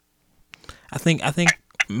other. I think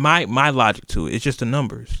my logic to it is just the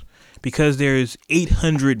numbers, because there's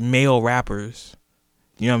 800 male rappers.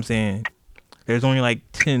 You know what I'm saying? There's only like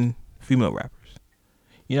 10 female rappers.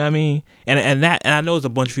 You know what I mean? And I know it's a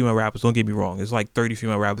bunch of female rappers. Don't get me wrong. There's like 30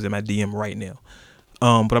 female rappers in my DM right now.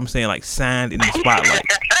 But I'm saying like signed in the spotlight.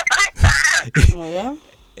 Yeah.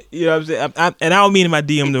 You know what I'm saying? And I don't mean in my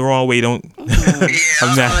DM the wrong way. Don't. I'm about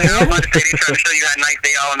to say they trying to show you how nice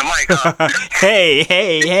they are on the mic. Huh?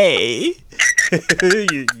 Hey.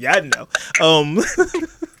 Y'all know.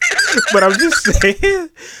 But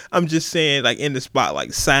I'm just saying, like, in the spot,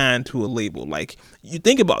 like, signed to a label. Like, you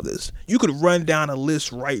think about this. You could run down a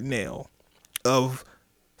list right now of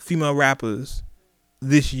female rappers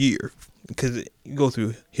this year, because you go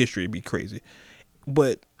through history, it'd be crazy.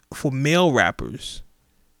 But for male rappers,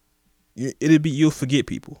 you'll forget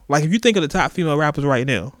people. Like, if you think of the top female rappers right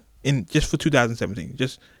now, just for 2017,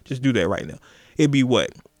 just do that right now. It'd be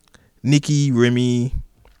what? Nicki, Remy,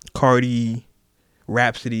 Cardi,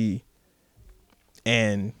 Rhapsody,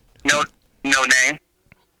 and no name.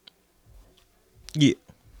 Yeah.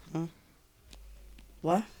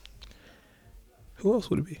 What? Who else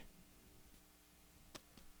would it be?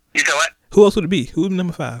 You said what? Who else would it be? Who's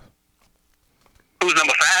number 5? Who's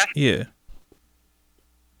number 5? Yeah.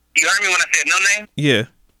 You heard me when I said no name? Yeah.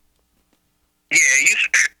 Yeah,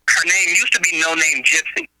 her name used to be No Name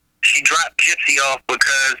Gypsy. She dropped Gypsy off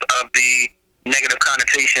because of the negative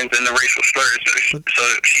connotations and the racial slurs. So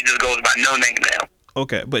she just goes by No Name now.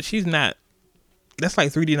 Okay, but she's not. That's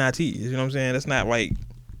like 3D Not T. You know what I'm saying? That's not like.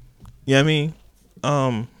 You know what I mean?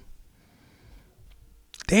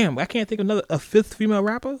 Damn, I can't think of a 5th female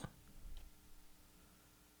rapper.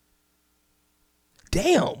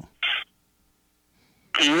 Damn.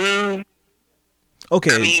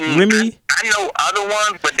 Okay, I mean, Remy. I know other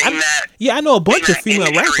ones, but they not. Yeah, I know a bunch of female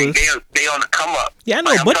industry. rappers. They on the come up. Yeah, I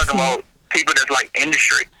know a bunch of about people that's like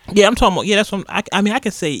industry. Yeah, I'm talking about. Yeah, that's what I mean. I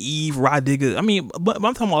could say Eve, Rod Digger. I mean, but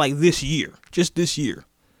I'm talking about like this year, just this year,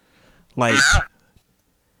 like.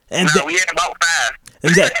 We had about 5.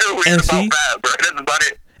 And that, we had about 5, bro. That's about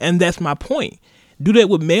it. And that's my point. Do that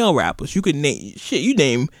with male rappers. You could name shit. You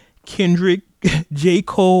name Kendrick, J.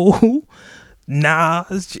 Cole,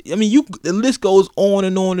 Nas. I mean, the list goes on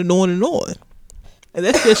and on and on and on. And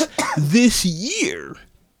that's just this year.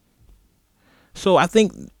 So I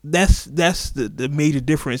think that's the major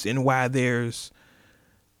difference in why there's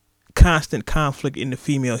constant conflict in the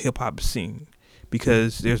female hip hop scene,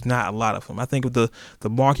 because there's not a lot of them. I think if the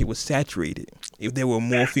market was saturated, if there were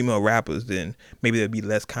more female rappers, then maybe there'd be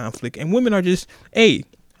less conflict. And women are just, hey,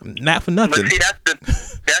 not for nothing. But see,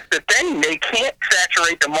 that's the thing. They can't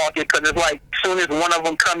saturate the market, because it's like as soon as one of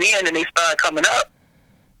them come in and they start coming up,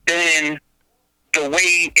 then the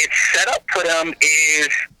way it's set up for them is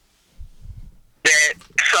that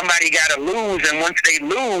somebody got to lose, and once they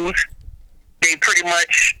lose, they pretty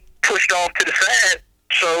much pushed off to the side.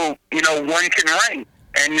 So, one can reign.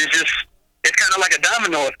 And it's kind of like a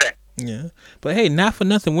domino effect. Yeah. But hey, not for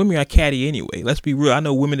nothing, women are catty anyway. Let's be real. I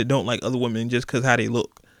know women that don't like other women just because how they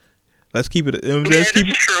look. Let's keep it.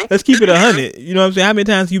 Let's keep it 100. You know what I'm saying? How many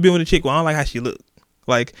times you been with a chick? Well, I don't like how she look.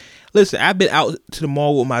 Like, listen, I've been out to the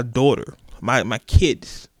mall with my daughter, my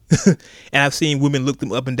kids, and I've seen women look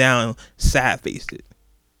them up and down, side faced it.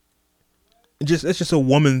 That's just a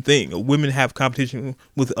woman thing. Women have competition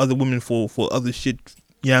with other women for other shit.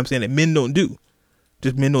 You know what I'm saying? That men don't do.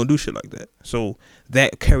 Just men don't do shit like that. So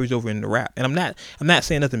that carries over in the rap. And I'm not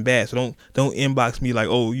saying nothing bad. So don't inbox me like,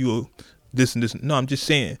 oh, you this and this. No, I'm just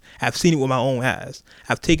saying I've seen it with my own eyes.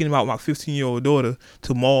 I've taken out my 15-year-old daughter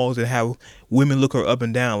to malls and have women look her up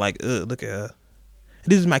and down like, look at her.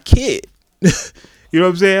 This is my kid. You know what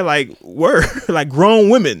I'm saying? Like, word, like grown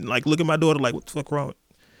women, like look at my daughter like, what the fuck wrong?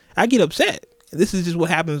 I get upset. This is just what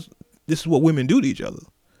happens. This is what women do to each other.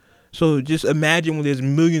 So just imagine when there's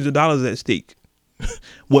millions of dollars at stake,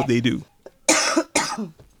 what they do.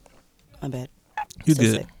 My bad. You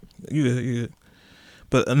good. You good.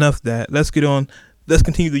 But enough of that. Let's get on. Let's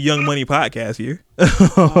continue the Young Money podcast here.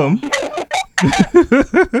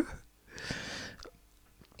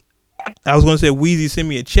 I was gonna say Weezy send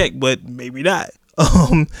me a check, but maybe not.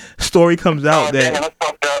 Story comes out that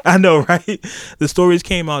I know, right? The stories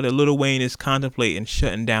came out that Lil Wayne is contemplating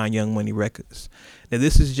shutting down Young Money Records. Now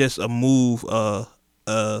this is just a move, a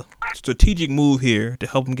strategic move here to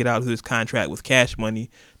help him get out of his contract with Cash Money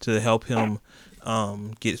to help him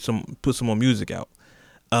put some more music out.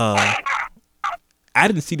 I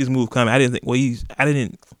didn't see this move coming. I didn't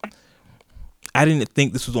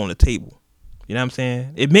think this was on the table. You know what I'm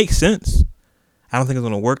saying? It makes sense. I don't think it's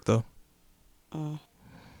gonna work though.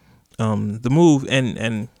 The move,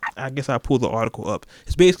 and I guess I pulled the article up.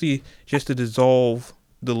 It's basically just to dissolve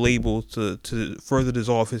the label, to further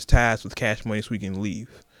dissolve his ties with Cash Money so we can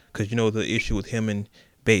leave. Because you know the issue with him and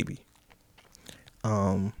Baby.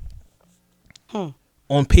 On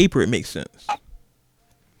paper, it makes sense.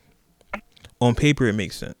 On paper, it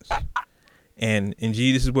makes sense. And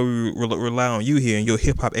G, this is where we rely on you here and your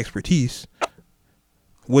hip hop expertise.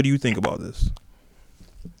 What do you think about this?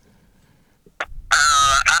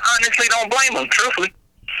 I honestly don't blame him, truthfully.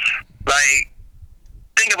 Like,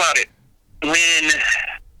 think about it. When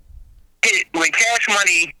Cash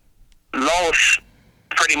Money lost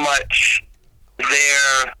pretty much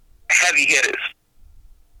their heavy hitters,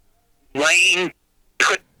 Wayne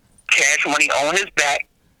put Cash Money on his back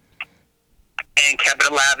and kept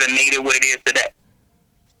it alive and made it what it is today.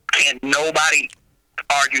 Can't nobody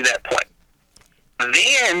argue that point.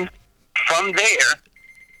 Then, from there,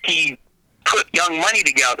 he put Young Money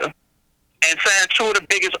together and signed two of the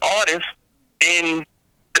biggest artists in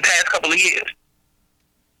the past couple of years.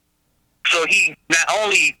 So he not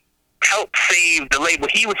only helped save the label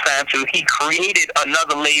he was signed to, he created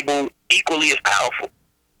another label equally as powerful.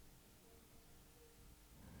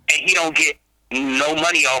 And he don't get no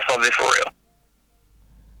money off of it for real.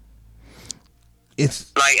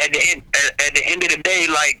 It's like at the end of the day,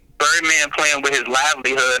 like Birdman playing with his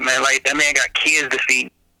livelihood, man. Like that man got kids to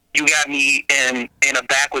feed. You got me in a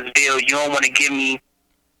backwards deal. You don't want to give me.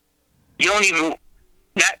 You don't even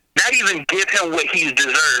not even give him what he's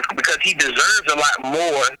deserved, because he deserves a lot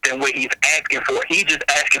more than what he's asking for. He's just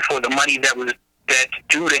asking for the money that's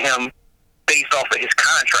due to him based off of his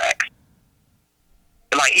contracts.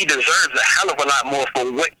 Like he deserves a hell of a lot more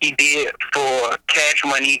for what he did for Cash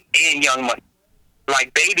Money and Young Money.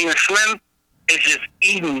 Like Baby and Slim is just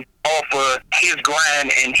eating off of his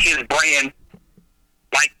grind and his brand,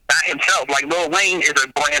 like by himself. Like Lil Wayne is a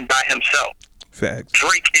brand by himself. Facts.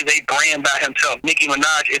 Drake is a brand by himself. Nicki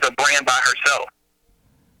Minaj is a brand by herself.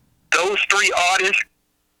 Those three artists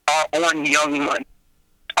are on Young Money,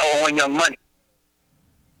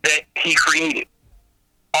 that he created.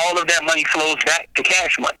 All of that money flows back to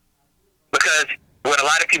Cash Money, because what a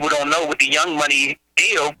lot of people don't know with the Young Money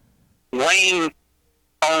deal, Wayne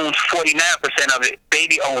owns 49% of it.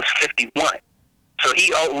 Baby owns 51%. So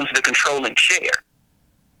he owns the controlling share.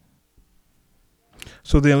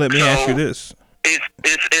 So then let me ask you this.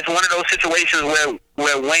 It's one of those situations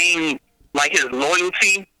where Wayne, like his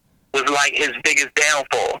loyalty was like his biggest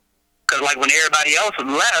downfall. Because like when everybody else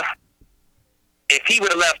left, if he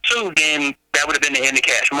would have left too, then that would have been the end of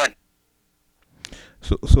Cash Money.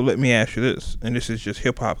 So let me ask you this, and this is just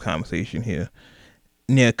hip hop conversation here.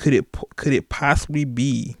 Now, could it possibly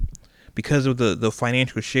be because of the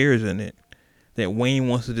financial shares in it that Wayne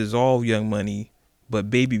wants to dissolve Young Money, but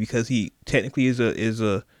Baby, because he technically he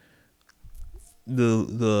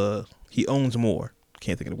owns more.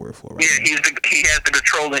 Can't think of the word for it right now. He has the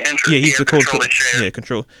controlling interest. Yeah, he's the controlling share. Yeah,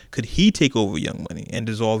 control. Could he take over Young Money and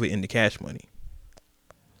dissolve it into Cash Money?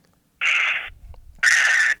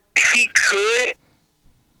 He could,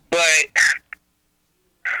 but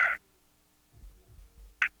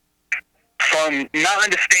from my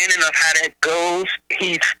understanding of how that goes,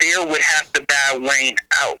 he still would have to buy Wayne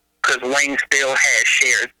out, because Wayne still has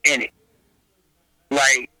shares in it.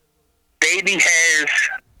 Like, Baby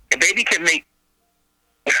can make,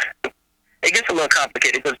 it gets a little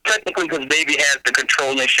complicated, because technically, because Baby has the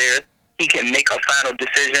controlling shares, he can make a final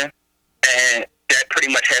decision, and that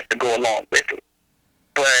pretty much has to go along with it.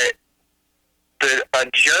 But a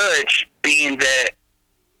judge, being that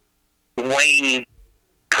Wayne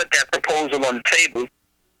put that proposal on the table,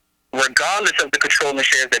 regardless of the controlling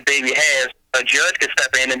shares that Baby has, a judge can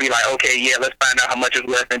step in and be like, okay, yeah, let's find out how much is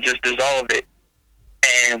left and just dissolve it.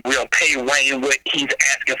 And we'll pay Wayne what he's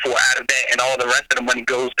asking for out of that, and all the rest of the money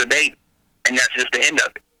goes to Baby. And that's just the end of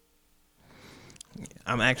it.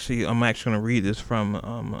 I'm actually going to read this from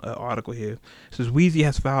an article here. It says Weezy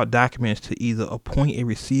has filed documents to either appoint a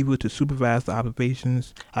receiver to supervise the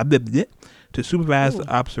operations, to supervise the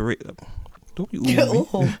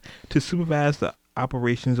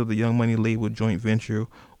operations of the Young Money label joint venture,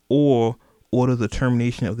 or order the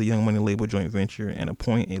termination of the Young Money label joint venture and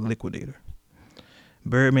appoint a liquidator.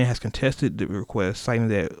 Birdman has contested the request, citing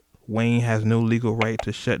that Wayne has no legal right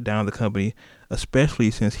to shut down the company,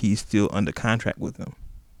 especially since he's still under contract with them.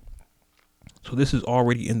 So this is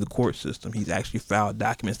already in the court system. He's actually filed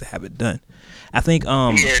documents to have it done. I think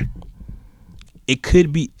it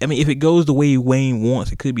could be, I mean, if it goes the way Wayne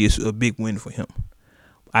wants, it could be a big win for him.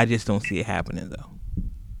 I just don't see it happening, though.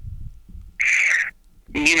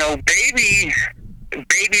 You know, Baby's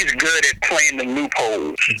good at playing the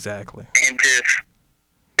loopholes. Exactly. And just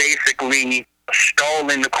basically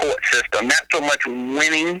stalling the court system. Not so much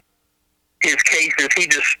winning his cases, he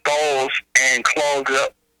just stalls and clogs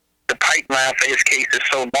up the pipeline for his cases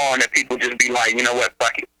so long that people just be like, you know what,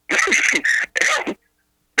 fuck it.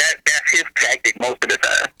 That's his tactic most of the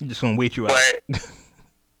time. He's just gonna wait you out. But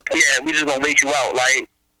yeah, we just gonna wait you out. Like,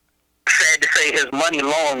 sad to say, his money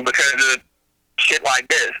long because of shit like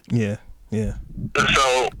this. Yeah.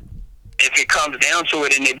 So if it comes down to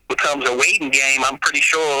it and it becomes a waiting game, I'm pretty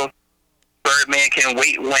sure Birdman can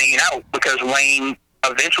wait Wayne out, because Wayne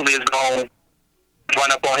eventually is going to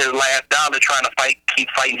run up on his last dollar trying to keep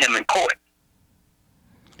fighting him in court.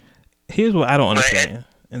 Here's what I don't understand.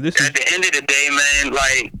 And this at the end of the day, man,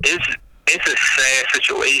 like, it's a sad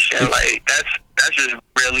situation. Like, that's just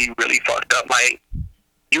really, really fucked up. Like,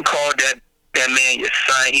 you called that man your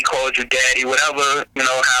son, he called you daddy, whatever, you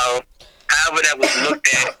know, however that was looked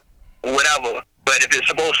at, whatever. But if it's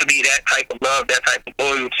supposed to be that type of love, that type of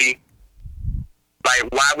loyalty, like,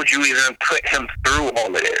 why would you even put him through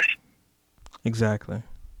all of this? Exactly.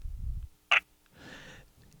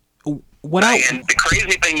 And the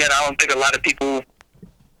crazy thing that I don't think a lot of people,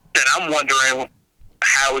 that I'm wondering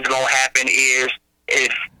how it's going to happen, is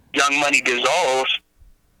if Young Money dissolves,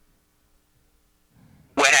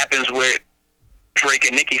 what happens with Drake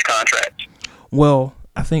and Nicki's contracts? Well,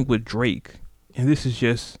 I think with Drake, and this is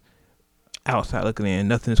just outside looking in,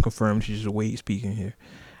 nothing is confirmed, it's just Wade speaking here.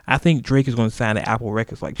 I think Drake is going to sign to Apple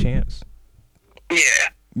Records like Chance. Yeah.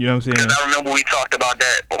 You know what I'm saying? Because I remember we talked about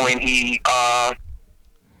that when he, I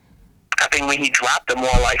think when he dropped the More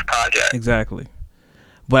Life project. Exactly.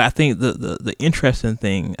 But I think the interesting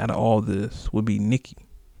thing out of all this would be Nicki.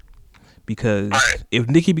 Because if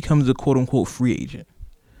Nicki becomes a quote-unquote free agent,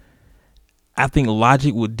 I think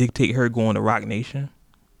Logic would dictate her going to Roc Nation.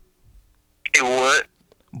 It would.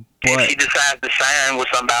 But if she decides to sign with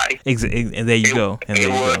somebody. And there you go. And there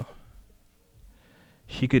you go.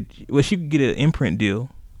 She could get an imprint deal.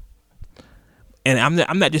 And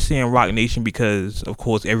I'm not just saying Roc Nation because, of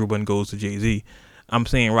course, everyone goes to Jay-Z. I'm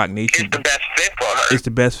saying Roc Nation. It's the best fit for her. It's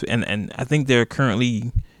the best, and I think they're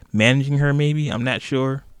currently managing her. Maybe, I'm not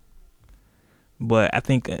sure, but I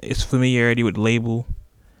think it's familiarity with the label.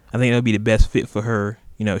 I think it'll be the best fit for her.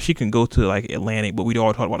 You know, she can go to like Atlantic, but we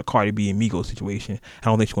all talked about the Cardi B and Migos situation. I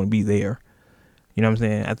don't think she's going to be there. You know what I'm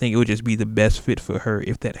saying? I think it would just be the best fit for her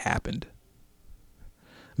if that happened.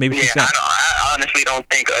 Maybe I honestly don't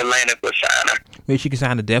think Atlantic would sign her. Maybe she could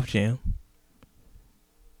sign to Def Jam.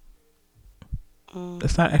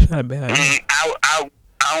 That's actually not a bad idea. I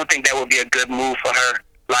don't think that would be a good move for her.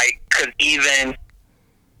 Like, because even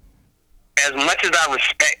as much as I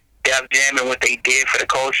respect Def Jam and what they did for the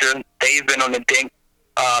culture, they've been on the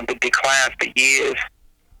decline for years.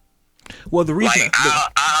 Well, the reason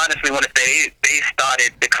I honestly want to say they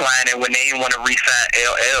started declining when they didn't want to re-sign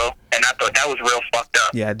LL, and I thought that was real fucked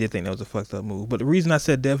up. Yeah, I did think that was a fucked up move. But the reason I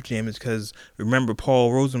said Def Jam is because, remember,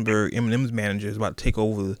 Paul Rosenberg, Eminem's manager, is about to take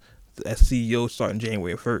over as CEO starting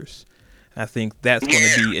January 1st. I think that's going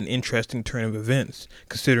to be an interesting turn of events,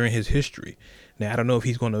 considering his history. Now, I don't know if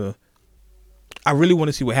he's going to... I really want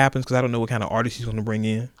to see what happens, because I don't know what kind of artists he's going to bring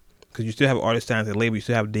in. Because you still have artists signed to the label. You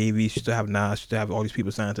still have Davies. You still have Nas. You still have all these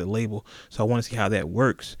people signed to the label. So I want to see how that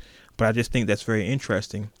works. But I just think that's very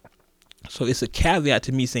interesting. So it's a caveat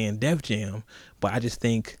to me saying Def Jam, but I just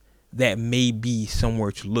think that may be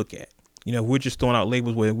somewhere to look at. You know, if we're just throwing out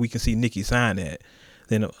labels where we can see Nicki sign at,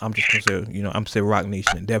 then I'm just going to say, I'm saying Roc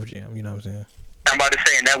Nation and Def Jam. You know what I'm saying? I'm about to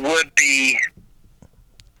say, and that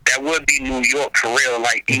would be New York for real.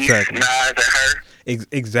 Like, exactly. Nas and her.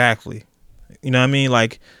 Exactly. You know what I mean?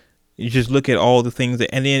 Like, you just look at all the things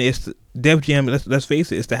that, and then it's Def Jam. Let's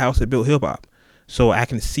face it, it's the house that built hip hop. So I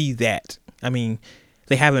can see that. I mean,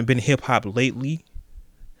 they haven't been hip hop lately,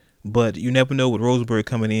 but you never know with Rosenberg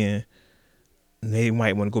coming in, they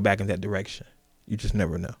might want to go back in that direction. You just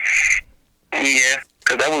never know. Yeah,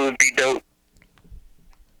 because that would be dope.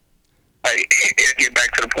 Like, get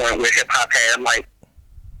back to the point where hip hop had like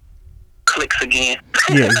clicks again.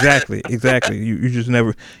 Yeah, exactly. You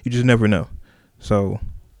just never know. So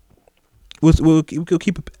we'll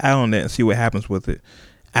keep an eye on that and see what happens with it.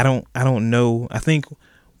 I don't know. I think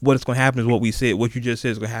what's going to happen is what we said. What you just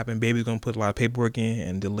said is going to happen. Baby's going to put a lot of paperwork in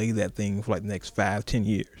and delay that thing for like the next 5-10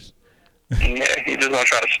 years. Yeah, he's just going to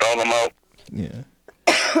try to stall them out. Yeah.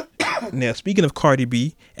 Now, speaking of Cardi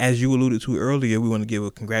B, as you alluded to earlier, we want to give a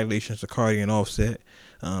congratulations to Cardi and Offset.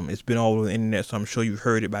 It's been all over the internet, so I'm sure you've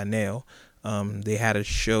heard it by now. They had a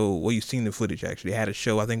show. Well, you've seen the footage, actually. They had a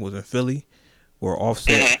show, I think it was in Philly, where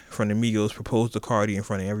Offset from the Migos proposed to Cardi in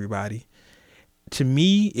front of everybody. To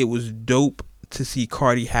me, it was dope to see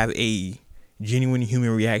Cardi have a genuine human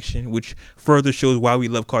reaction, which further shows why we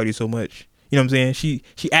love Cardi so much. You know what I'm saying?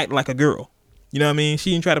 She acted like a girl. You know what I mean?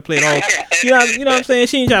 She didn't try to play it all. You know what I'm saying?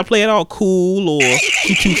 She didn't try to play it all cool or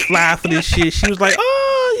she too fly for this shit. She was like,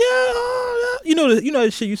 oh yeah. You know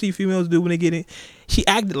the shit you see females do when they get in. She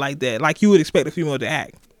acted like that, like you would expect a female to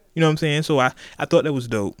act. You know what I'm saying? So I thought that was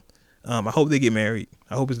dope. I hope they get married.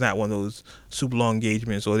 I hope it's not one of those super long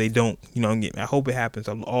engagements or they don't. You know, I hope it happens.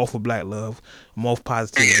 I'm all for black love. I'm all for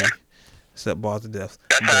positivity. Except bars to death.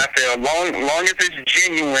 That's how I feel. Long as it's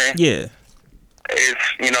genuine. Yeah.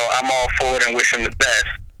 It's, I'm all for it and wish them the best.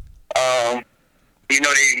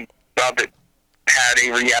 They about to have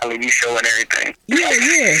a reality show and everything.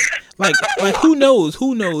 Yeah. Like who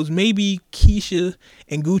knows? Maybe Keisha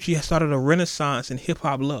and Gucci have started a renaissance in hip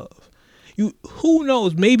hop love. Who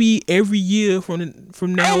knows? Maybe every year from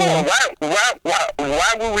now on.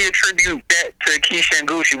 Why would we attribute that to Keisha and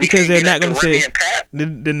Gucci? Because they're not going to say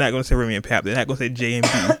they're not going to say Remy and Pap. They're not going to say J and B.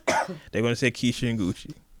 They're going to say Keisha and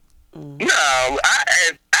Gucci. No,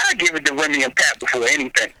 I give it to Remy and Pap before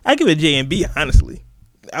anything. I give it J and B, honestly.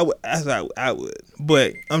 I would,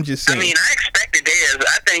 but I'm just saying. I expected theirs.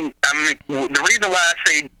 The reason why I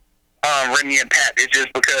say Remy and Pap is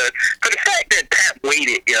just because for the fact that Pap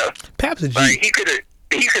waited, Pap's a G. Like he could have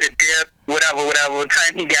dipped, whatever. The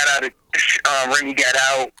time he got out, Remy got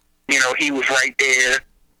out. He was right there.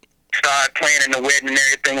 Started planning the wedding and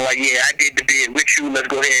everything. Like, yeah, I did the bid with you. Let's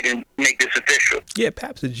go ahead and make this official. Yeah,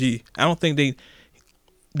 Pap's a G. I don't think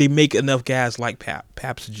they make enough guys like Pap.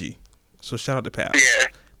 Pap's a G. So shout out to Pap. Yeah.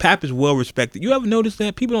 Pap is well respected. You ever notice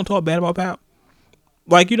that people don't talk bad about Pap?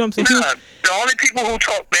 Like, you know what I'm saying? Nah, the only people who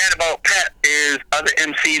talk bad about Pap is other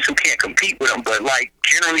MCs who can't compete with him. But, like,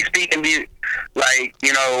 generally speaking, any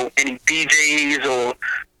DJs or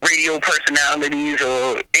radio personalities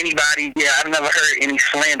or anybody, I've never heard any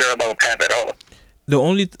slander about Pap at all. The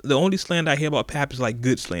only slander I hear about Pap is like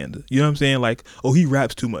good slander. You know what I'm saying? Like, oh, he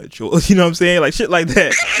raps too much, or you know what I'm saying? Like shit like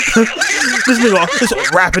that. This nigga, this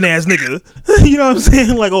rapping ass nigga. You know what I'm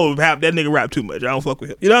saying? Like, oh, Pap, that nigga rap too much. I don't fuck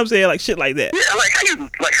with him. You know what I'm saying? Like shit like that. Yeah,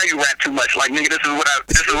 how you rap too much? Like, nigga, this is what I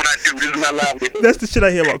do. This is my livelihood. That's the shit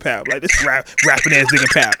I hear about Pap. Like this rapping ass nigga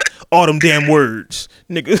Pap. All them damn words,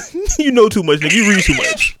 nigga. You know too much, nigga. You read too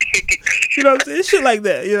much. You know what I'm saying? Shit like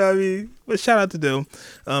that. You know what I mean? But shout out to them.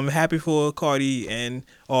 Happy for Cardi and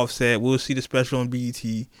Offset. We'll see the special on BET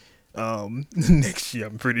next year,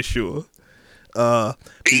 I'm pretty sure. BET,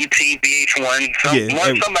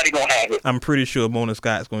 VH1. Somebody gonna have it. I'm pretty sure Mona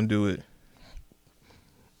Scott's gonna do it.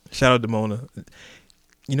 Shout out to Mona.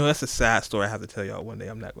 That's a sad story I have to tell y'all one day.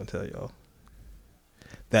 I'm not gonna tell y'all.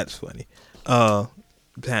 That's funny.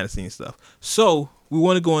 Behind the scenes stuff. So we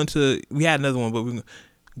want to go into. We had another one, but we're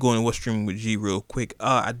going to What's Streaming with G real quick.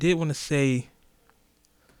 I did want to say.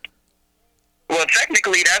 Well,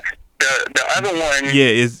 technically, that's the other one. Yeah,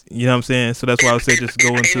 is you know what I'm saying. So that's why I would say just go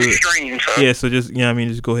into it. Stream, so. Yeah, so just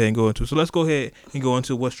just go ahead and go into it. So let's go ahead and go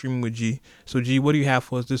into What's Streaming with G. So G, what do you have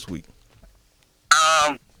for us this week?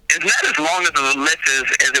 It's not as long as the list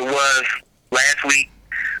as it was last week.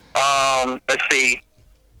 Let's see.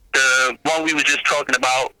 The one we were just talking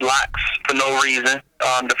about, Locks for No Reason,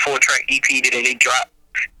 the 4-track EP that they dropped,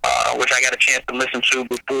 which I got a chance to listen to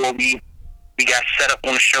before we got set up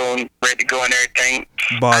on the show and ready to go and everything.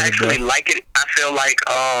 I actually like it. I feel like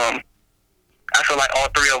all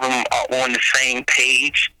three of them are on the same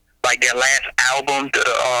page. Like their last album,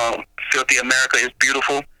 the Filthy America is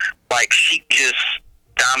Beautiful. Like she just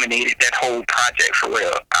dominated that whole project for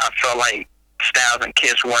real. I felt like Styles and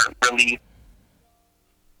Kiss weren't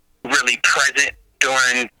really present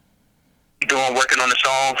during working on the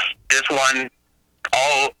songs. This one,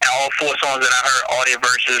 all 4 songs that I heard, all their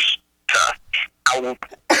verses tough. I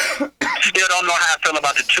still don't know how I feel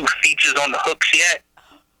about the 2 features on the hooks yet,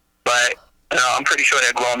 but I'm pretty sure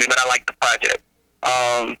they're growing me. But I like the project.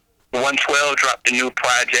 112 dropped a new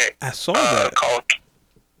project. I saw that called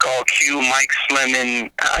Q, Mike Slim,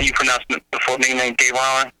 and how you pronounce the full name?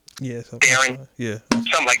 Daron. Yeah, Darren. Yeah,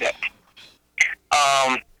 something like that.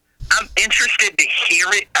 I'm interested to hear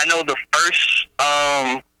it. I know the first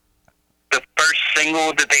the first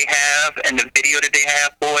single that they have and the video that they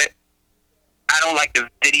have for it. I don't like the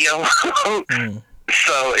video,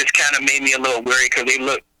 so it's kind of made me a little worried because they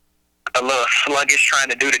look a little sluggish trying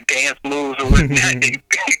to do the dance moves or whatnot.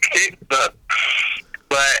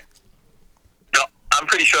 But no, I'm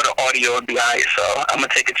pretty sure the audio will be alright, so I'm gonna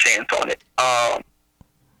take a chance on it.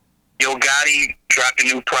 Yo Gotti dropped a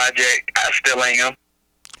new project. I Still Am.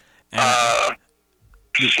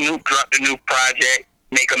 Snoop dropped a new project,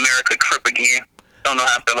 Make America Crip Again. Don't know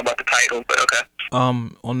how I feel about the title, but okay.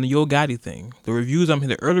 On the Yo Gotti thing, the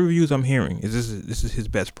early reviews I'm hearing is this is his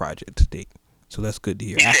best project to date. So that's good to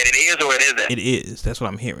hear. You said it is or it isn't? It is. That's what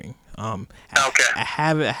I'm hearing. Okay. I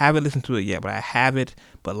haven't listened to it yet, but I have it.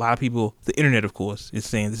 But a lot of people, the internet, of course, is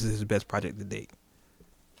saying this is his best project to date.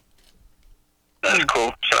 That's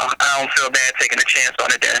cool. So I don't feel bad taking a chance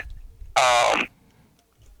on it then. I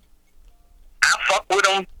fuck with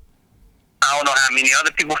him. I don't know how many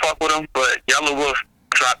other people fuck with him, but Yellow Wolf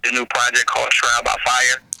dropped a new project called Trial by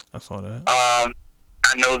Fire. I saw that.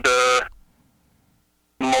 I know the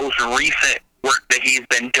most recent work that he's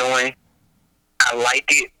been doing, I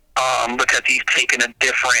like it because he's taken a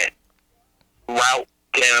different route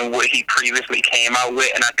than what he previously came out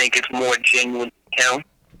with, and I think it's more genuine to him,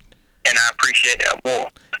 and I appreciate that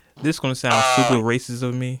more. This is going to sound super racist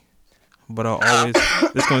of me, but I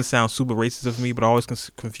always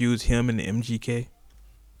confuse him and the MGK.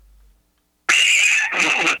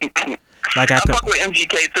 Like I fuck with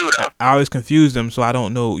MGK too, though. I always confuse them, so I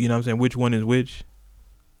don't know, you know what I'm saying, which one is which.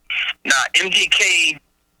 Nah, MGK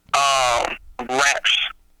raps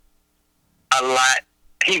a lot.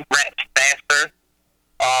 He raps faster.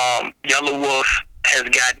 Yellow Wolf has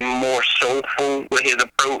gotten more soulful with his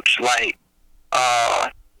approach. Like,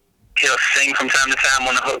 he'll sing from time to time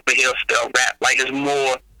on the hook, but he'll still rap. Like, it's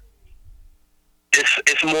more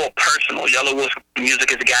personal. Yellow Wolf's music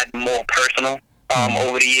has gotten more personal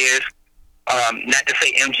over the years. Not to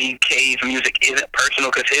say MGK's music isn't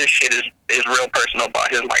personal, because his shit is real personal about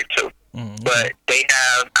his life too. Mm-hmm. But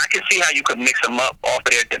I can see how you could mix them up off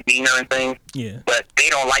of their demeanor and things. Yeah. But they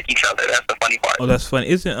don't like each other. That's the funny part. Oh, that's funny.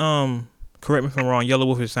 Isn't correct me if I'm wrong, Yellow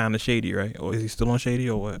Wolf is signed to Shady, right? Or is he still on Shady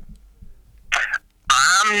or what?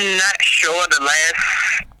 I'm not sure.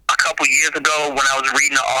 A couple years ago when I was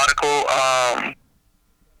reading the article,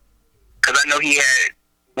 because I know he had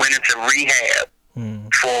went into rehab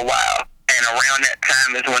for a while. And around that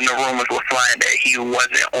time is when the rumors were flying that he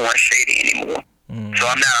wasn't on Shady anymore. So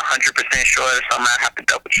I'm not 100% sure. So I might have to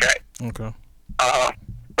double check. Okay.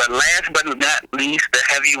 But last but not least, the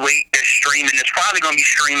heavyweight is streaming. It's probably going to be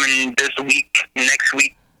streaming this week, next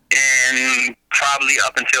week, and probably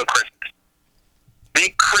up until Christmas.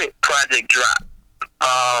 Big Crit project drop.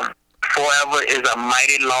 Forever is a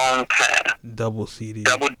mighty long time. Double CD.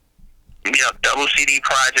 Double CD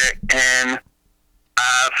project, and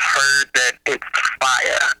I've heard that it's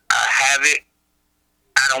fire. I have it.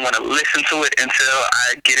 I don't want to listen to it until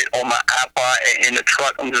I get it on my iPod and in the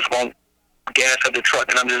truck. I'm just going to gas up the truck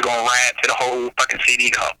and I'm just going to ride to the whole fucking CD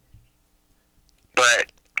go.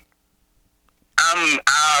 But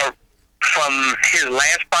from his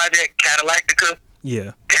last project, Cadillactica.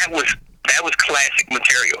 Yeah. That was classic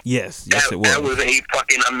material. Yes, it was. That was a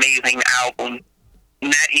fucking amazing album.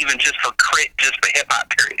 Not even just for Crit, just for hip hop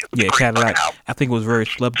period. Yeah, Cadillac. I think it was very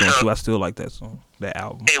slept on too. I still like that song, that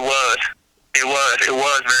album. It was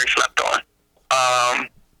very slept on.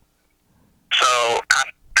 So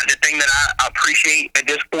the thing that I appreciate at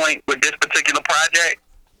this point with this particular project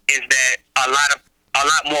is that a lot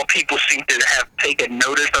more people seem to have taken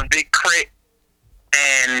notice of Big Crit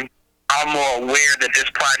and are more aware that this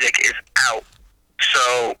project is out.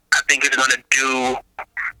 So I think it's going to do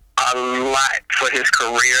a lot for his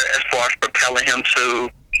career as far as propelling him to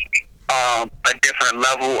a different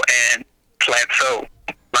level and plateau.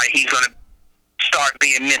 Like, he's going to start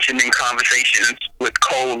being mentioned in conversations with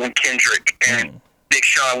Cole and Kendrick and Big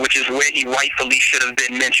Sean, which is where he rightfully should have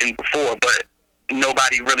been mentioned before, but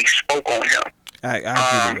nobody really spoke on him. I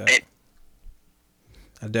agree with that.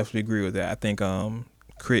 I definitely agree with that. I think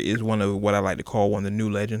Crit is one of what I like to call one of the new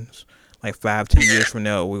legends. Like 5-10 years from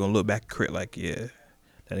now, we're going to look back at Crit like, yeah,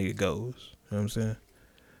 that nigga goes. You know what I'm saying?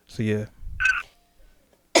 So, yeah.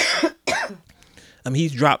 I mean,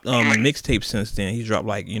 he's dropped mixtapes since then. He's dropped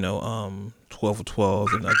 12 for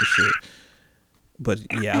 12 and other shit. But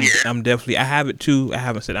yeah, I'm definitely. I have it too. I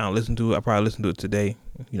haven't sat down and listened to it. I probably listen to it today.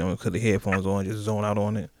 Put the headphones on, just zone out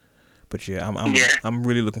on it. But yeah, I'm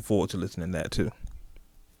really looking forward to listening to that too.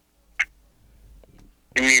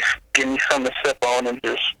 Give me something to sip on and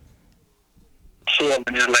just chill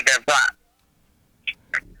and just let that rock.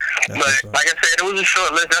 But like I said, it was a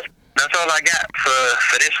short list. That's all I got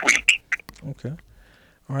for this week. Okay.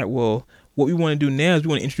 All right. Well, what we want to do now is we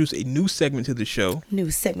want to introduce a new segment to the show. New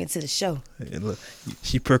segment to the show. Hey, look,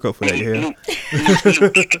 she perk up for that, yeah.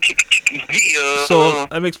 Yeah. So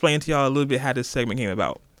let me explain to y'all a little bit how this segment came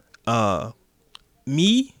about.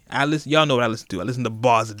 Me, y'all know what I listen to. I listen to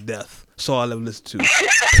Bars of Death. That's all I ever listen to.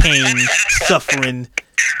 Pain, suffering,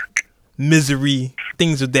 misery,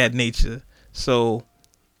 things of that nature. So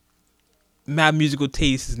my musical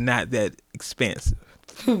taste is not that expansive.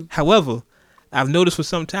 However, I've noticed for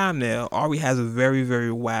some time now, Ari has a very,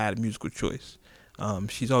 very wide musical choice.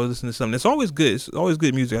 She's always listening to something. It's always good. It's always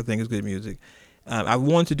good music. I think it's good music. I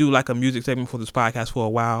wanted to do like a music segment for this podcast for a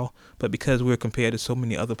while, but because we're compared to so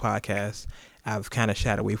many other podcasts, I've kind of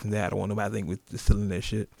shied away from that. I don't want nobody to think we're stealing their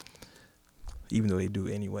shit, even though they do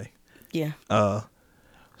anyway. Yeah.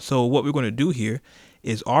 So what we're going to do here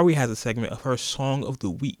is Ari has a segment of her song of the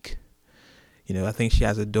week. You know, I think she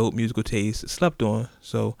has a dope musical taste, slept on.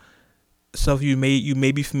 So stuff you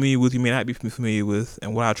may be familiar with, you may not be familiar with.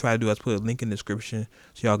 And what I'll try to do is put a link in the description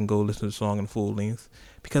so y'all can go listen to the song in full length.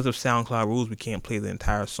 Because of SoundCloud rules, we can't play the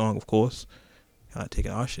entire song, of course. Y'all not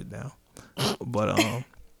taking our shit down. But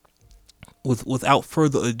without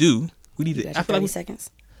further ado, we need to. I feel 30 like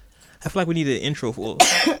seconds. I feel like we need an intro for.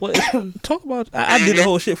 Talk about. I did the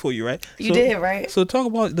whole shit for you, right? You did, right? So talk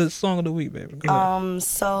about the song of the week, baby. Go ahead.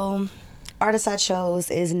 So artist I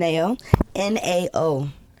chose is Nao, Nao.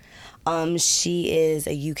 She is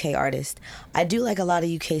a UK artist. I do like a lot of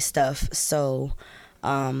UK stuff, so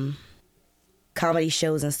comedy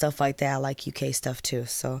shows and stuff like that. I like UK stuff too.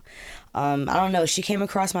 So I don't know. She came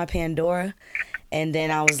across my Pandora, and then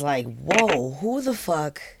I was like, "Whoa, who the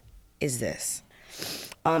fuck is this?"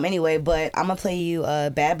 Anyway, but I'm gonna play you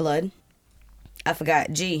Bad Blood. I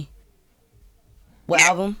forgot. G. What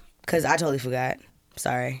album? Cause I totally forgot.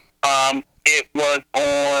 Sorry. It was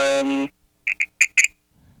on.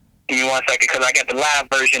 Give me 1 second, cause I got the live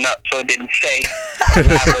version up, so it didn't say.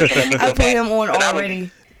 I put him on already.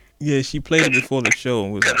 Yeah, she played it before the show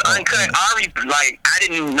and was Cause like, Uncut Ari, like I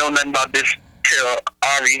didn't know nothing about this till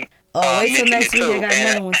Ari. Wait till mentioned next it week. too. I got And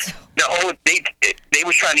another one. The whole they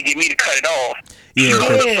was trying to get me to cut it off.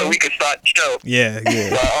 yeah, So we could start the show. yeah.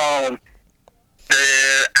 But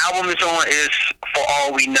the album it's on is For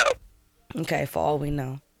All We Know. Okay, For All We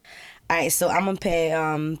Know. All right, so I'm gonna pay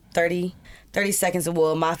 30 seconds of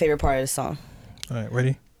my favorite part of the song. All right,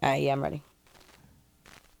 ready? All right, yeah, I'm ready.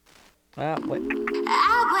 Wait. I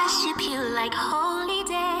worship you like holy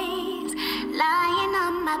days, lying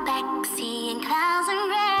on my back, seeing clouds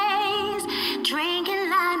and rays, drinking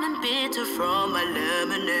lime and bitter from my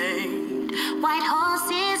lemonade. White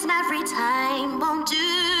horses every time won't do.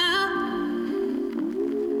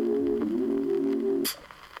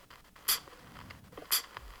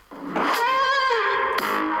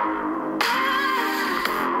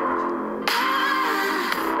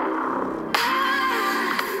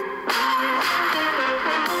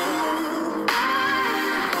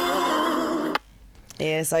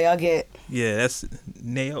 Yeah, so y'all get Yeah, that's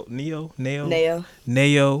Nao. Nao, What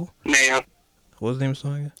was the name of the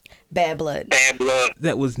song again? Bad Blood. Bad Blood.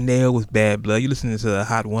 That was Nao with Bad Blood. You listening to the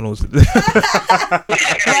Hot 100s.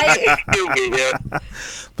 Right? Stupid, yeah.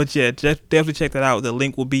 But yeah, definitely check that out. The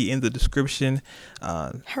link will be in the description.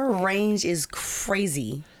 Her range is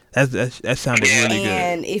crazy. That sounded really good.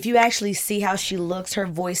 And if you actually see how she looks, her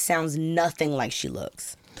voice sounds nothing like she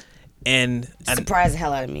looks. And Surprised the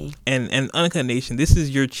hell out of me. And Uncut Nation, this is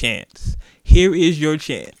your chance. Here is your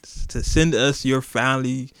chance to send us your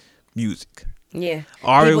family music. Yeah.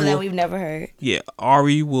 Ari People that will- we've never heard. Yeah,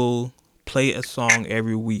 Ari will play a song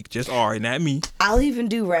every week. Just Ari, not me. I'll even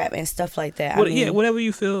do rap and stuff like that. Whatever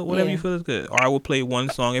you feel Yeah. is good. Ari will play one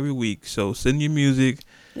song every week. So send your music.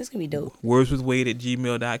 This is gonna be dope.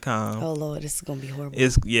 wordswithwade@gmail.com. Oh Lord, this is gonna be horrible.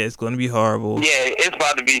 It's going to be horrible. Yeah, it's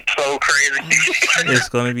about to be so crazy. It's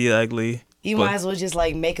going to be ugly. You but- might as well just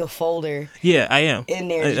like make a folder Yeah, I am. in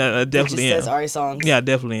there. I that definitely just says am. Ari songs. Yeah, I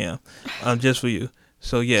definitely am. Just for you.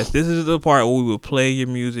 So yes, this is the part where we will play your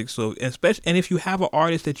music. So especially, and if you have an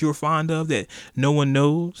artist that you're fond of that no one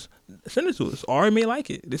knows, send it to us. Ari may like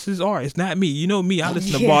it. This is Ari. It's not me. You know me. I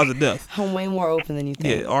listen to Bars of Death. I'm way more open than you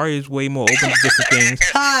think. Yeah, Ari is way more open to different things.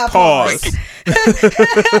 Pause. Oh,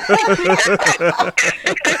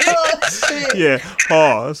 shit. Yeah,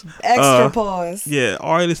 pause. Extra pause. Yeah,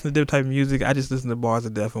 Ari listen to different type of music. I just listen to Bars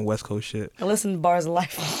of Death and West Coast shit. I listen to Bars of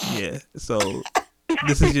Life. Yeah, so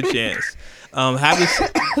this is your chance. Have this.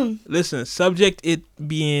 Listen, subject it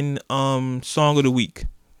being song of the week.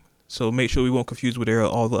 So make sure we won't confuse with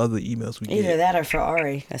all the other emails we get. Either that or for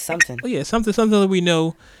Ari. That's something. Oh yeah, something that we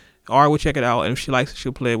know. Ari will check it out, and if she likes it,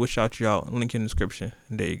 she'll play it. We'll shout you out. Link in the description,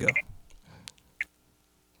 and there you go.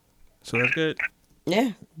 So that's good.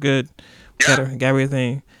 Yeah. Good. Got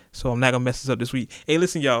everything. So I'm not gonna mess this up this week. Hey,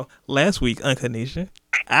 listen, y'all. Last week, Uncut Nation,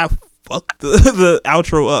 I fucked the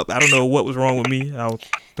outro up. I don't know what was wrong with me.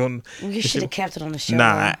 You should have kept it on the show.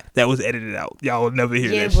 Nah, that was edited out. Y'all will never hear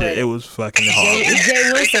that shit. It was fucking hard.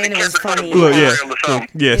 Jay was saying it was funny. Look,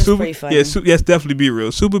 It's pretty funny. Yes, definitely be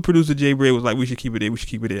real. Super producer Jay Bray was like, we should keep it in.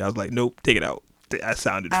 I was like, nope, take it out. I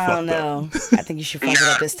sounded fucked up. I don't know. I think you should fuck it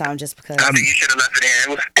up this time just because. I think you should have left it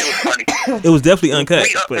in. It was funny. It was definitely uncut.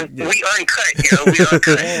 We uncut, We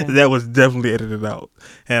uncut. That was definitely edited out.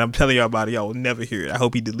 And I'm telling y'all about it. Y'all will never hear it. I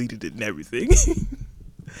hope he deleted it and everything.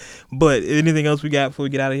 But anything else we got before we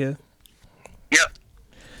get out of here? Yep.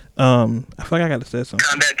 I feel like I got to say something.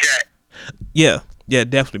 Combat Jack. Yeah,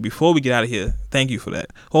 definitely. Before we get out of here, thank you for that.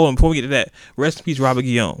 Hold on, before we get to that, rest in peace, Robert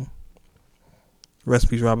Guillaume. Rest in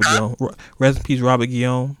peace, Robert Guillaume. Rest in peace, Robert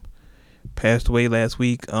Guillaume. Passed away last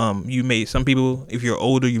week. Some people, if you're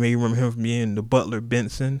older, you may remember him from being the Butler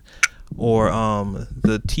Benson or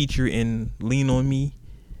the teacher in Lean on Me.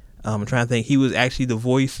 I'm trying to think. He was actually the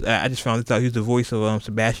voice. I just found this out. He was the voice of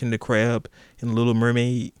Sebastian the Crab in Little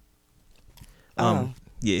Mermaid. Yeah,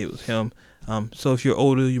 it was him. So if you're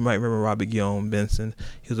older, you might remember Robert Guillaume Benson.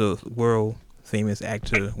 He was a world famous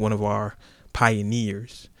actor, one of our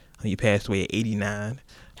pioneers. He passed away at 89.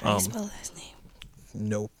 How do you spell his name?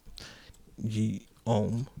 Nope.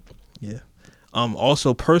 Guillaume. Yeah.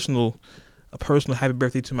 Also, a personal happy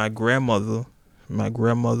birthday to my grandmother. My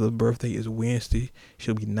grandmother's birthday is Wednesday.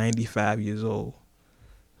 She'll be 95 years old.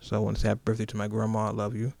 So I want to say happy birthday to my grandma. I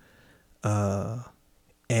love you.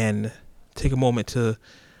 And take a moment to,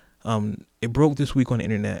 it broke this week on the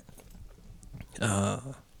internet.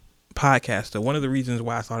 Podcaster. One of the reasons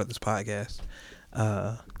why I started this podcast,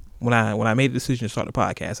 when I made the decision to start the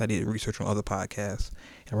podcast, I did research on other podcasts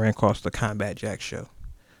and ran across the Combat Jack show.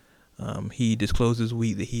 He disclosed this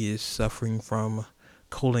week that he is suffering from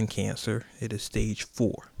colon cancer. It is stage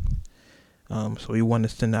 4. So we want to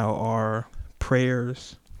send out our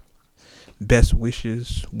prayers, best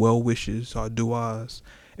wishes, well wishes, our duas,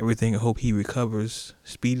 everything. I hope he recovers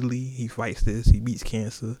speedily. He fights this. He beats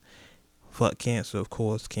cancer. Fuck cancer, of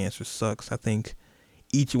course. Cancer sucks. I think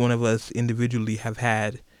each one of us individually have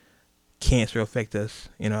had cancer affect us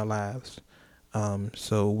in our lives.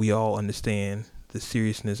 So we all understand the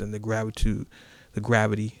seriousness and the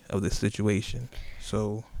gravity of the situation.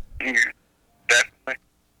 So definitely.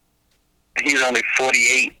 He's only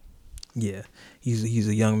 48. Yeah, he's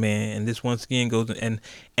a young man, and this once again goes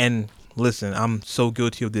and listen, I'm so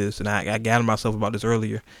guilty of this, and I gathered myself about this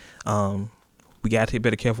earlier. We gotta take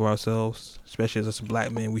better care of ourselves, especially as us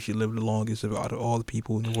black men. We should live the longest of all the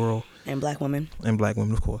people in the world. And black women. And black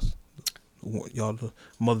women, of course. Y'all the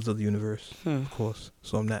mothers of the universe, of course.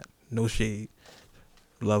 So I'm not, no shade.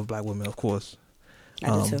 Love black women, of course.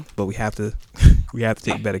 I do too. But we have to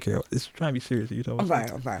take better care of. It's trying to be serious, you know. I'm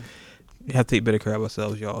fine. You have to take better care of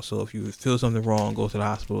ourselves, y'all. So if you feel something wrong, go to the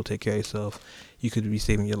hospital, take care of yourself. You could be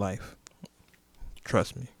saving your life.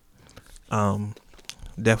 Trust me.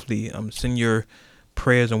 Definitely send your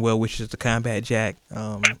prayers and well wishes to Combat Jack.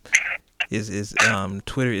 His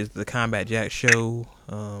Twitter is the Combat Jack Show.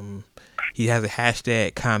 He has a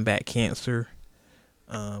hashtag Combat Cancer.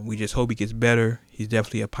 We just hope he gets better. He's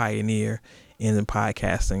definitely a pioneer in the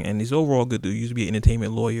podcasting, and he's overall good dude. He used to be an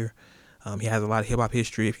entertainment lawyer. He has a lot of hip hop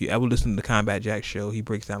history. If you ever listen to the Combat Jack Show, he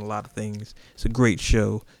breaks down a lot of things. It's a great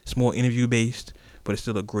show. It's more interview based, but it's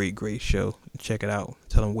still a great show. Check it out.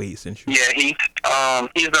 Tell him Wade sent you. Yeah,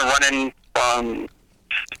 he's been running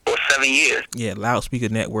for 7 years. Yeah, Loudspeaker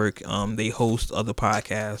Network. They host other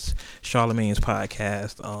podcasts, Charlemagne's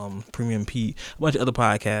podcast, Premium Pete, a bunch of other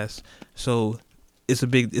podcasts. So it's a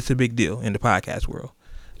big deal in the podcast world.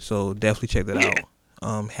 So definitely check that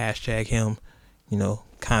out. Hashtag him,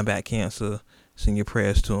 Combat Cancer. Send your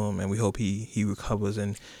prayers to him, and we hope he recovers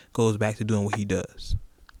and goes back to doing what he does.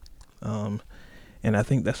 And I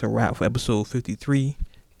think that's a wrap for episode 53.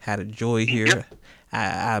 Had a joy here. Yep.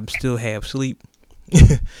 I'm still half asleep.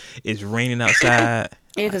 It's raining outside.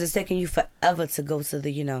 Yeah, because it's taking you forever to go to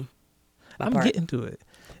the, I'm getting to it.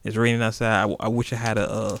 It's raining outside. I wish I had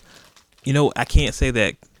I can't say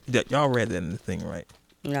that y'all read that in the thing, right?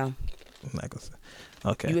 No. I'm not gonna say.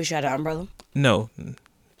 Okay. You wish you had an umbrella? No.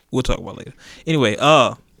 We'll talk about it later. Anyway,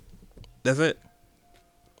 that's it.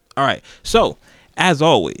 All right. So, as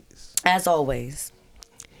always.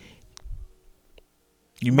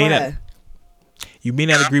 You may not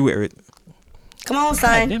agree with it. Come on,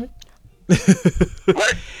 son. Damn it.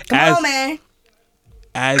 Come on, man.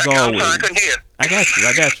 As always. I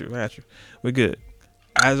got you. We're good.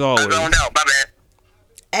 As always. My bad.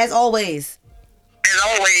 As always.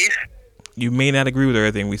 You may not agree with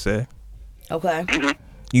everything we say. Okay.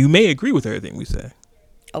 You may agree with everything we say.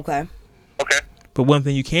 Okay. Okay. But one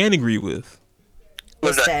thing you can agree with,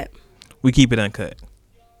 What's that? we keep it uncut.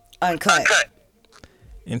 Uncut.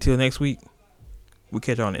 Until next week, we'll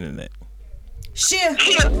catch you on the internet. Shit.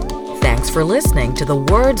 Thanks for listening to the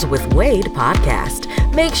Words with Wade podcast.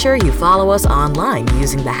 Make sure you follow us online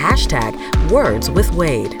using the hashtag Words with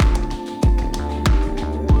Wade.